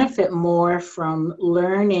benefit more from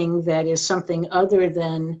learning that is something other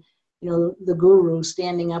than, you know, the guru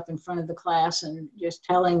standing up in front of the class and just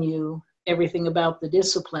telling you everything about the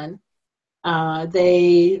discipline.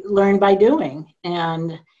 They learn by doing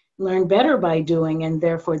and learn better by doing, and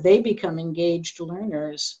therefore they become engaged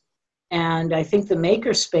learners. And I think the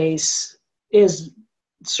makerspace is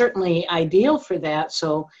certainly ideal for that.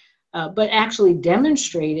 So, but actually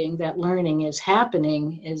demonstrating that learning is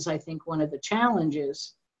happening is, I think, one of the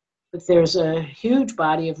challenges. But there's a huge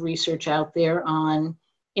body of research out there on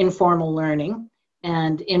informal learning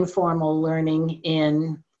and informal learning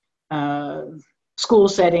in school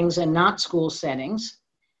settings and not school settings.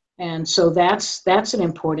 And so that's an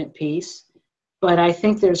important piece. But I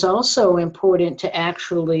think there's also important to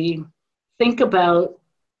actually think about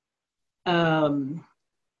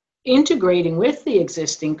integrating with the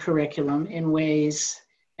existing curriculum in ways,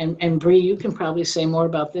 and Bree, you can probably say more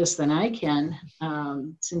about this than I can,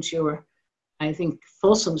 since I think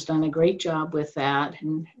Folsom's done a great job with that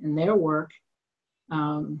in their work.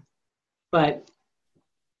 But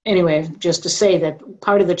anyway, just to say that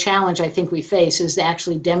part of the challenge I think we face is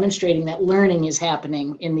actually demonstrating that learning is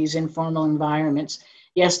happening in these informal environments.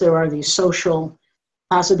 Yes, there are these social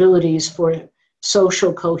possibilities for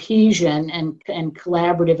social cohesion and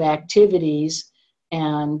collaborative activities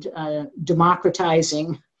and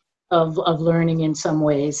democratizing of learning in some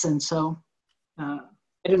ways. And so, I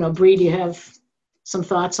don't know, Bree, do you have some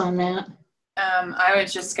thoughts on that? I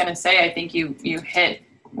was just going to say, I think you hit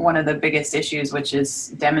one of the biggest issues, which is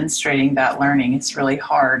demonstrating that learning. It's really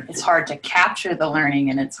hard. It's hard to capture the learning,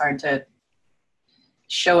 and it's hard to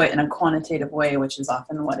show it in a quantitative way, which is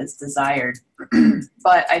often what is desired.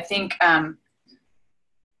 But I think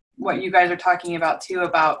what you guys are talking about too,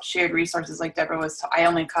 about shared resources, like Deborah was, I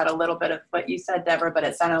only caught a little bit of what you said, Deborah, but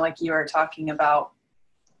it sounded like you were talking about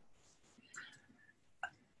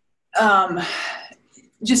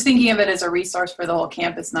just thinking of it as a resource for the whole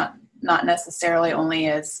campus, not necessarily only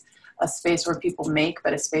as a space where people make,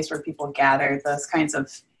 but a space where people gather. Those kinds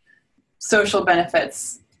of social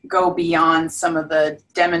benefits go beyond some of the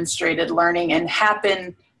demonstrated learning and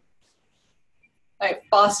happen, like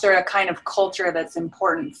foster a kind of culture that's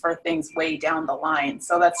important for things way down the line.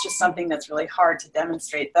 So that's just something that's really hard to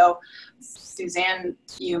demonstrate. Though, Suzanne,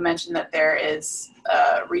 you mentioned that there is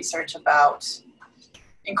research about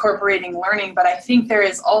incorporating learning, but I think there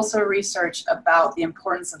is also research about the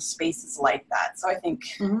importance of spaces like that. So I think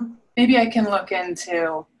maybe I can look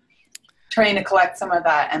into trying to collect some of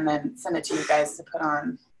that and then send it to you guys to put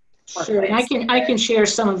on. Sure, and I can share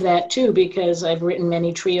some of that too, because I've written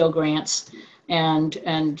many TRIO grants, and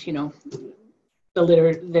you know,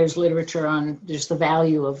 there's literature on there's the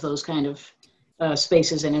value of those kind of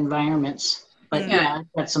spaces and environments. But yeah, I've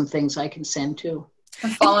got some things I can send too.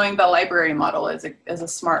 And following the library model is a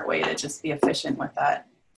smart way to just be efficient with that.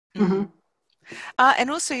 Mm-hmm. And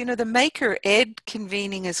also, you know, the Maker Ed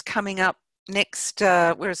convening is coming up next,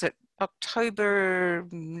 where is it? October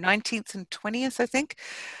 19th and 20th, I think,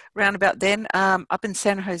 round about then, up in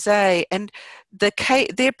San Jose. And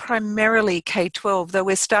they're primarily K-12, though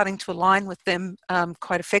we're starting to align with them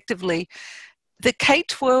quite effectively. The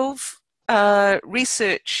K-12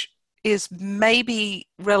 research is maybe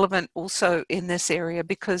relevant also in this area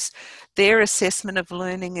because their assessment of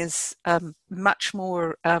learning is much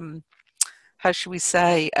more, how should we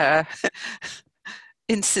say,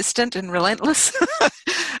 insistent and relentless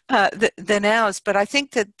than ours. But I think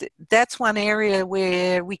that that's one area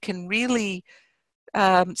where we can really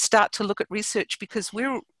start to look at research, because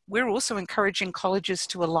we're also encouraging colleges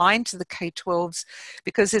to align to the K-12s,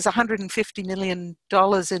 because there's $150 million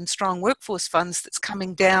in strong workforce funds that's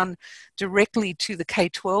coming down directly to the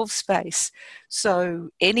K-12 space. So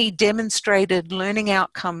any demonstrated learning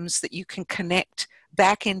outcomes that you can connect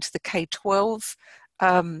back into the K-12,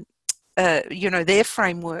 you know, their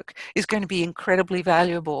framework is going to be incredibly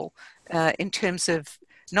valuable in terms of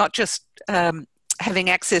not just having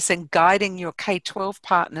access and guiding your K-12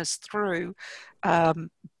 partners through.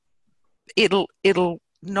 It'll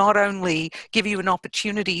not only give you an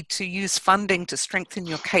opportunity to use funding to strengthen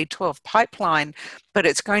your K-12 pipeline, but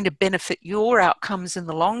it's going to benefit your outcomes in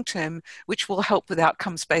the long term, which will help with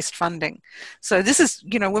outcomes-based funding. So this is,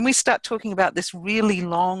 you know, when we start talking about this really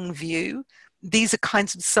long view, these are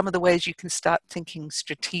kinds of some of the ways you can start thinking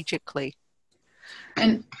strategically.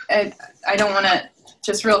 And I don't want to,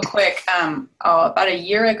 just real quick, about a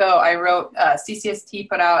year ago, I wrote, CCST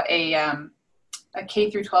put out a K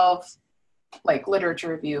through 12 like literature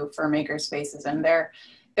review for makerspaces, and there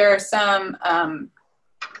are some,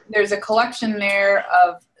 there's a collection there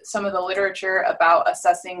of some of the literature about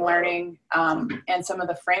assessing learning and some of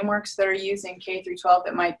the frameworks that are used in K through 12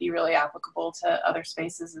 that might be really applicable to other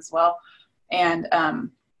spaces as well. And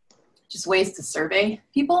just ways to survey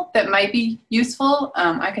people that might be useful.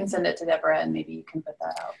 I can send it to Deborah, and maybe you can put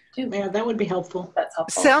that out too. Yeah, that would be helpful. That's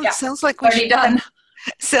helpful. Sounds like we should done.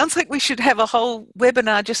 Sounds like we should have a whole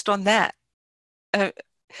webinar just on that.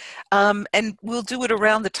 And we'll do it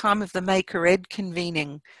around the time of the Maker Ed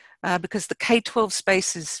convening, because the K-12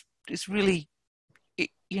 space is really,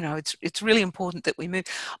 you know, it's really important that we move.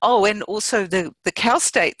 Oh, and also the Cal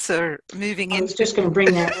States are moving in. I was just going to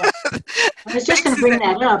bring that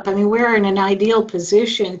up. I mean, we're in an ideal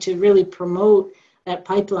position to really promote that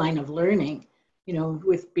pipeline of learning, you know,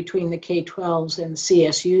 between the K-12s and the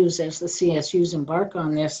CSUs as the CSUs embark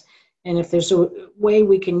on this. And if there's a way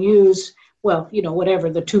we can use, well, you know, whatever,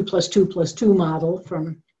 the 2+2+2 model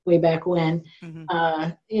from way back when,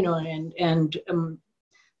 you know, and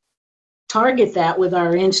target that with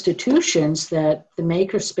our institutions, that the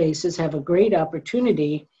maker spaces have a great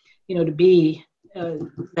opportunity, you know, to be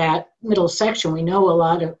that middle section. We know a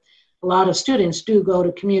lot of a lot of students do go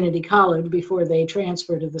to community college before they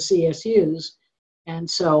transfer to the CSUs. And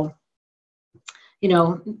so,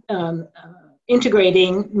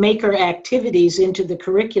 integrating maker activities into the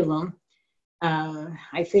curriculum,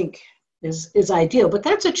 I think is ideal. But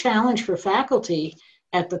that's a challenge for faculty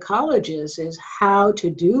at the colleges, is how to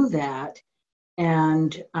do that,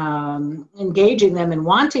 and engaging them and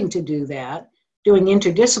wanting to do that. Doing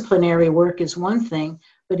interdisciplinary work is one thing,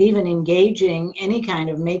 but even engaging any kind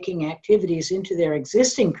of making activities into their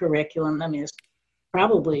existing curriculum, I mean, is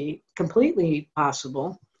probably completely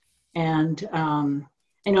possible. And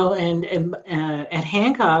at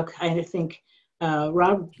Hancock, I think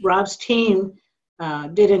Rob's team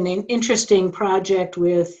did an interesting project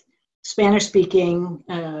with Spanish-speaking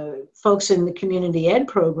folks in the community ed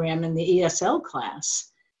program in the ESL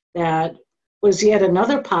class. That was yet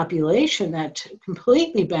another population that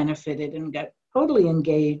completely benefited and got totally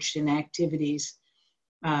engaged in activities.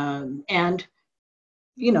 And,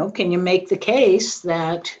 can you make the case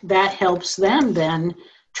that that helps them then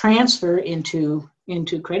transfer into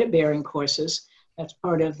credit-bearing courses? That's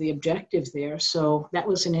part of the objective there. So that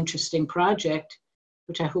was an interesting project,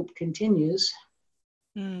 which I hope continues.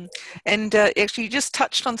 And actually, you just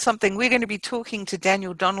touched on something. We're going to be talking to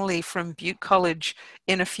Daniel Donnelly from Butte College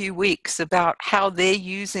in a few weeks about how they're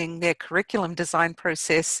using their curriculum design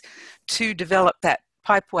process to develop that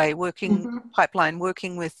pipeline,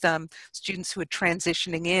 working with students who are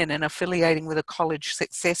transitioning in and affiliating with a college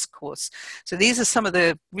success course. So these are some of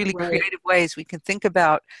the really creative ways we can think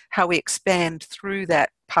about how we expand through that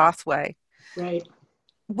pathway. Right.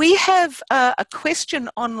 We have a question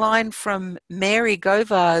online from Mary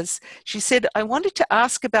Govars. She said, I wanted to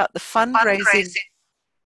ask about the fundraising.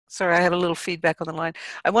 Sorry, I have a little feedback on the line.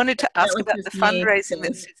 I wanted to ask about the fundraising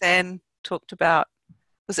that Suzanne talked about.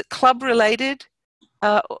 Was it club related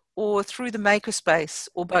or through the makerspace,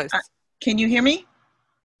 or both? Can you hear me?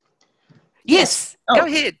 Yes, go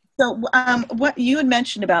ahead. So what you had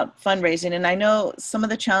mentioned about fundraising, and I know some of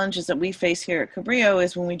the challenges that we face here at Cabrillo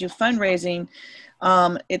is when we do fundraising,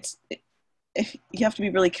 you have to be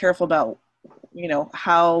really careful about,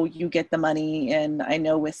 how you get the money. And I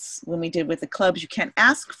know when we did with the clubs, you can't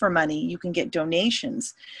ask for money, you can get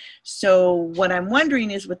donations. So what I'm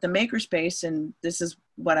wondering is with the makerspace, and this is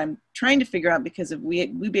what I'm trying to figure out, because we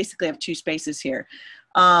basically have two spaces here,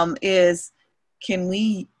 is can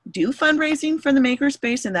we do fundraising for the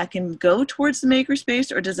makerspace and that can go towards the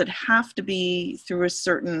makerspace, or does it have to be through a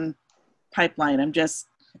certain pipeline?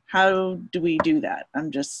 How do we do that?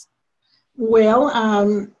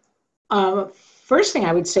 First thing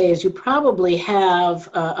I would say is you probably have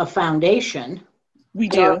a foundation. We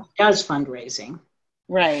do. That does fundraising.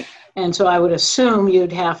 Right. And so I would assume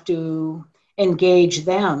you'd have to engage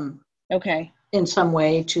them in some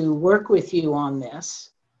way to work with you on this.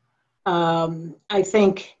 I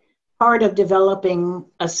think part of developing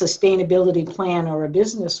a sustainability plan or a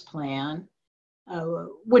business plan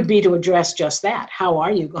would be to address just that. How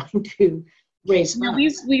are you going to raise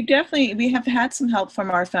money? We have had some help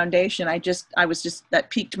from our foundation. That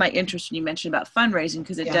piqued my interest when you mentioned about fundraising,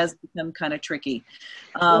 because it does become kind of tricky.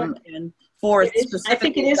 And for I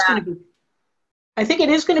think it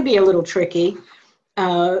is going to be a little tricky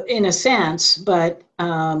in a sense, but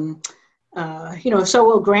so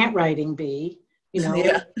will grant writing be.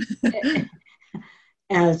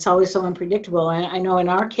 And it's always so unpredictable. I know in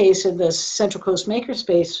our case of the Central Coast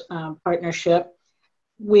Makerspace partnership,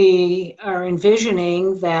 we are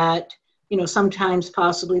envisioning that, sometimes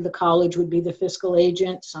possibly the college would be the fiscal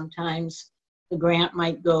agent. Sometimes the grant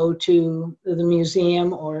might go to the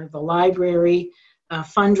museum or the library.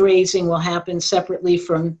 Fundraising will happen separately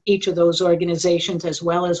from each of those organizations, as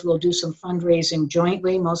well as we'll do some fundraising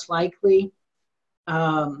jointly, most likely,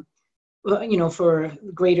 for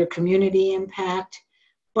greater community impact.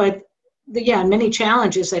 But many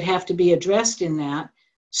challenges that have to be addressed in that.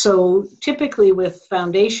 So typically with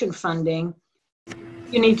foundation funding,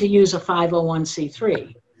 you need to use a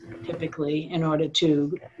 501c3 typically in order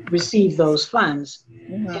to receive those funds.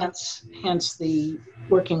 Hence the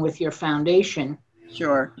working with your foundation.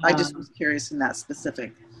 Sure. I just was curious in that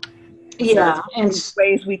specific. And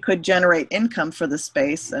ways we could generate income for the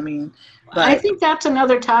space. I think that's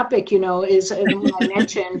another topic, is when I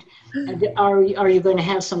mentioned, are you going to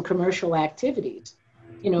have some commercial activities?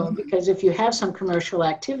 Because if you have some commercial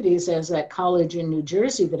activities, as that college in New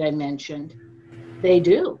Jersey that I mentioned, they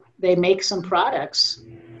do. They make some products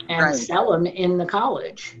and sell them in the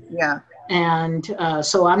college. Yeah. And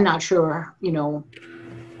so I'm not sure,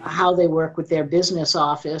 how they work with their business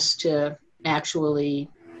office to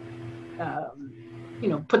actually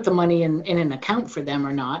put the money in an account for them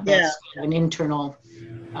or not. That's an internal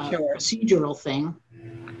Sure. procedural thing.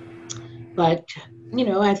 But,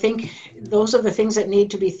 I think those are the things that need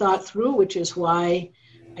to be thought through, which is why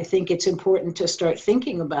I think it's important to start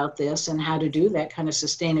thinking about this and how to do that kind of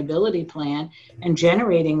sustainability plan and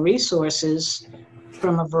generating resources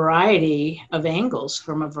from a variety of angles,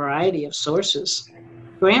 from a variety of sources.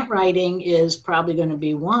 Grant writing is probably going to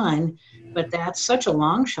be one, but that's such a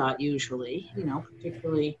long shot usually,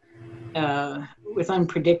 particularly with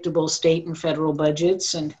unpredictable state and federal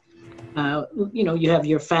budgets. And, you have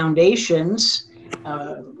your foundations,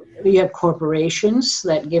 you have corporations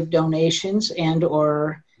that give donations and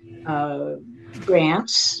or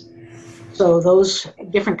grants. So those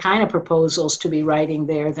different kind of proposals to be writing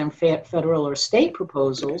there than federal or state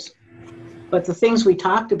proposals. But the things we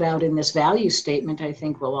talked about in this value statement, I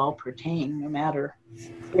think will all pertain no matter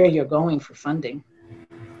where you're going for funding.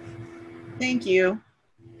 Thank you.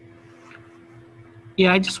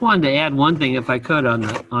 Yeah, I just wanted to add one thing, if I could, on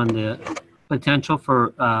the potential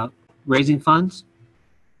for raising funds.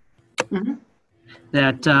 Mm-hmm.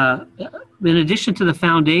 That in addition to the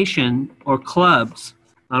foundation or clubs,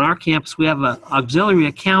 on our campus we have an auxiliary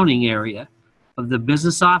accounting area of the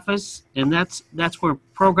business office, and that's where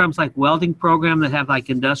programs like welding program that have like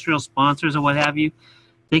industrial sponsors or what have you,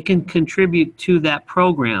 they can contribute to that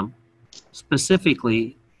program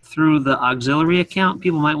specifically through the auxiliary account.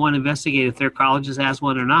 People might want to investigate if their colleges has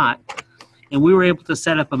one or not. And we were able to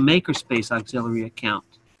set up a makerspace auxiliary account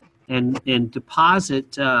and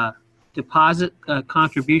deposit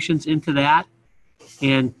contributions into that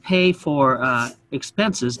and pay for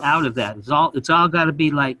expenses out of that. It's all got to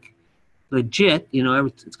be like legit,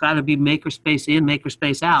 it's got to be makerspace in,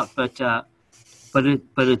 makerspace out,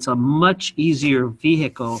 but it's a much easier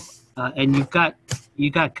vehicle, and you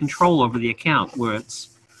got control over the account, where it's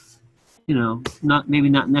not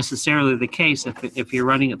necessarily the case if you're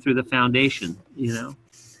running it through the foundation.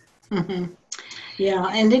 Mm-hmm. Yeah,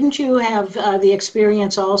 and didn't you have the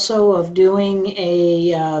experience also of doing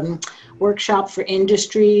a workshop for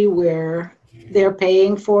industry where they're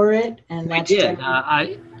paying for it? And that's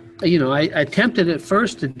I did. I attempted at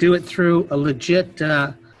first to do it through a legit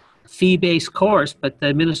fee-based course, but the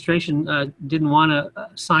administration didn't want to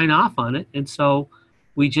sign off on it, and so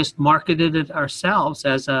we just marketed it ourselves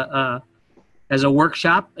as a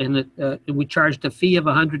workshop, and we charged a fee of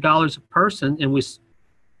 $100 a person, and we,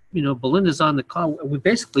 Belinda's on the call. We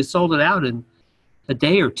basically sold it out in a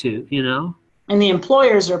day or two, And the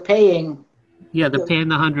employers are paying. Yeah, they're paying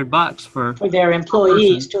the $100 for their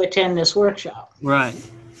employees to attend this workshop. Right.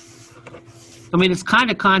 I mean, it's kind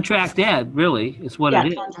of contract ed, really, is what it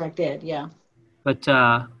is. Yeah, contract ed, yeah. But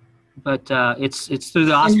it's through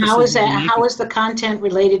the auspices. And how is that? How is the content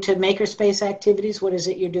related to makerspace activities? What is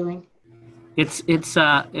it you're doing? It's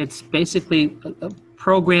basically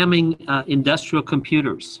programming industrial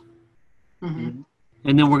computers, mm-hmm.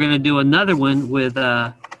 And then we're going to do another one with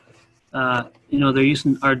they're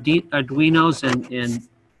using Arduinos and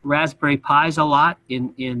Raspberry Pis a lot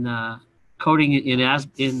in coding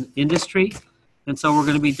in industry, and so we're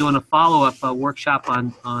going to be doing a follow-up workshop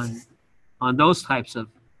on those types of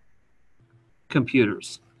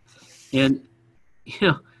computers, and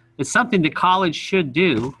it's something the college should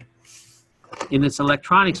do in its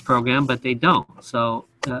electronics program, but they don't. So,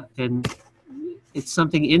 and it's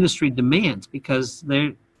something industry demands because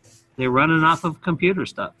they're running off of computer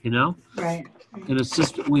stuff, Right. And it's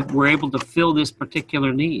just we're able to fill this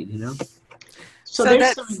particular need, So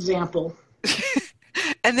there's some example.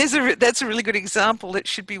 And that's a really good example that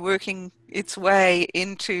should be working its way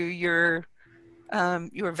into your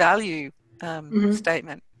value mm-hmm.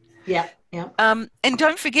 statement. Yeah. Yeah. And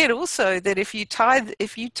don't forget also that if you tie the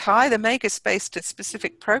makerspace to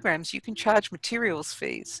specific programs, you can charge materials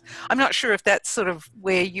fees. I'm not sure if that's sort of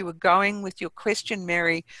where you were going with your question,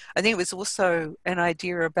 Mary. I think it was also an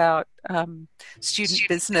idea about student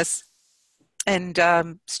business and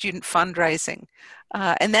student fundraising.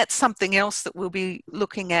 And that's something else that we'll be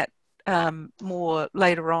looking at more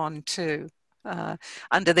later on too,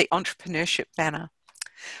 under the entrepreneurship banner.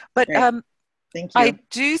 But thank you. I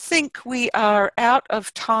do think we are out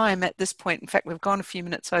of time at this point. In fact, we've gone a few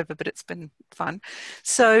minutes over, but it's been fun.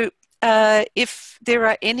 So if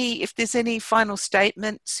there's any final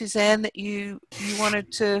statement, Suzanne, that you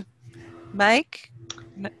wanted to make?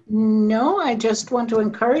 No, I just want to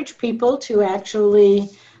encourage people to actually,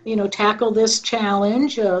 tackle this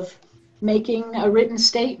challenge of making a written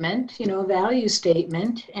statement, value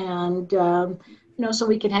statement, and, so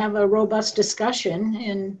we can have a robust discussion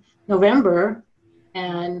in November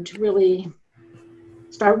and really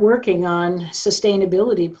start working on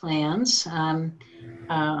sustainability plans.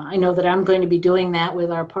 I know that I'm going to be doing that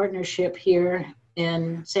with our partnership here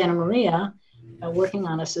in Santa Maria working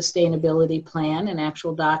on a sustainability plan, an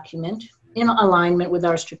actual document in alignment with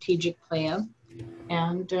our strategic plan,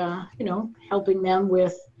 and helping them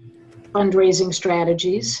with fundraising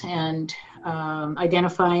strategies and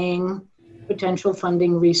identifying potential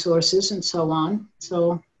funding resources and so on.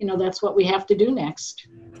 So, that's what we have to do next.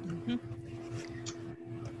 Mm-hmm.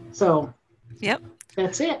 So, yep.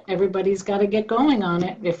 That's it. Everybody's got to get going on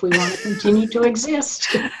it if we want to continue to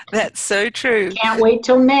exist. That's so true. Can't wait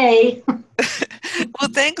till May. Well,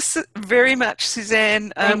 thanks very much,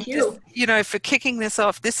 Suzanne. Thank you. For kicking this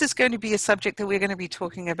off. This is going to be a subject that we're going to be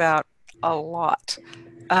talking about a lot.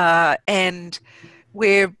 And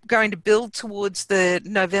we're going to build towards the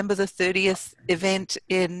November the 30th event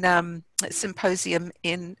in symposium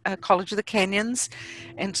in College of the Canyons.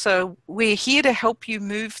 And so we're here to help you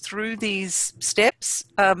move through these steps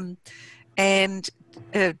and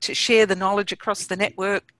to share the knowledge across the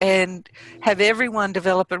network and have everyone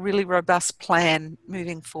develop a really robust plan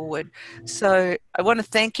moving forward. So I want to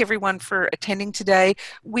thank everyone for attending today.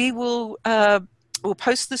 We'll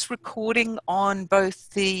post this recording on both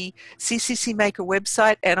the CCC Maker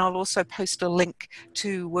website, and I'll also post a link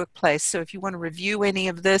to Workplace. So if you want to review any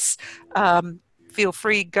of this, feel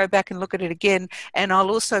free, go back and look at it again. And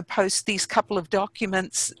I'll also post these couple of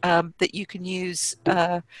documents that you can use.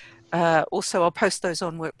 Also, I'll post those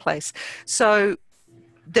on Workplace. So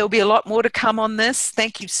there'll be a lot more to come on this.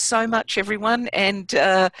 Thank you so much, everyone. And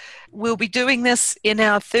we'll be doing this in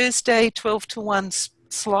our Thursday 12 to 1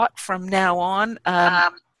 slot from now on,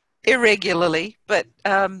 irregularly, but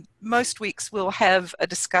most weeks we'll have a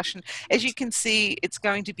discussion. As you can see, it's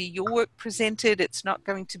going to be your work presented. It's not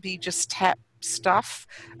going to be just tap stuff.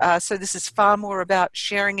 So this is far more about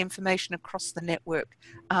sharing information across the network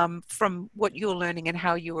from what you're learning and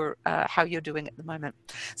how you're doing at the moment.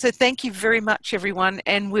 So thank you very much, everyone,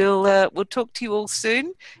 and we'll talk to you all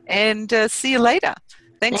soon and see you later.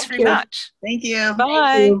 Thanks very much. Thank you. Bye.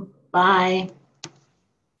 Thank you. Bye.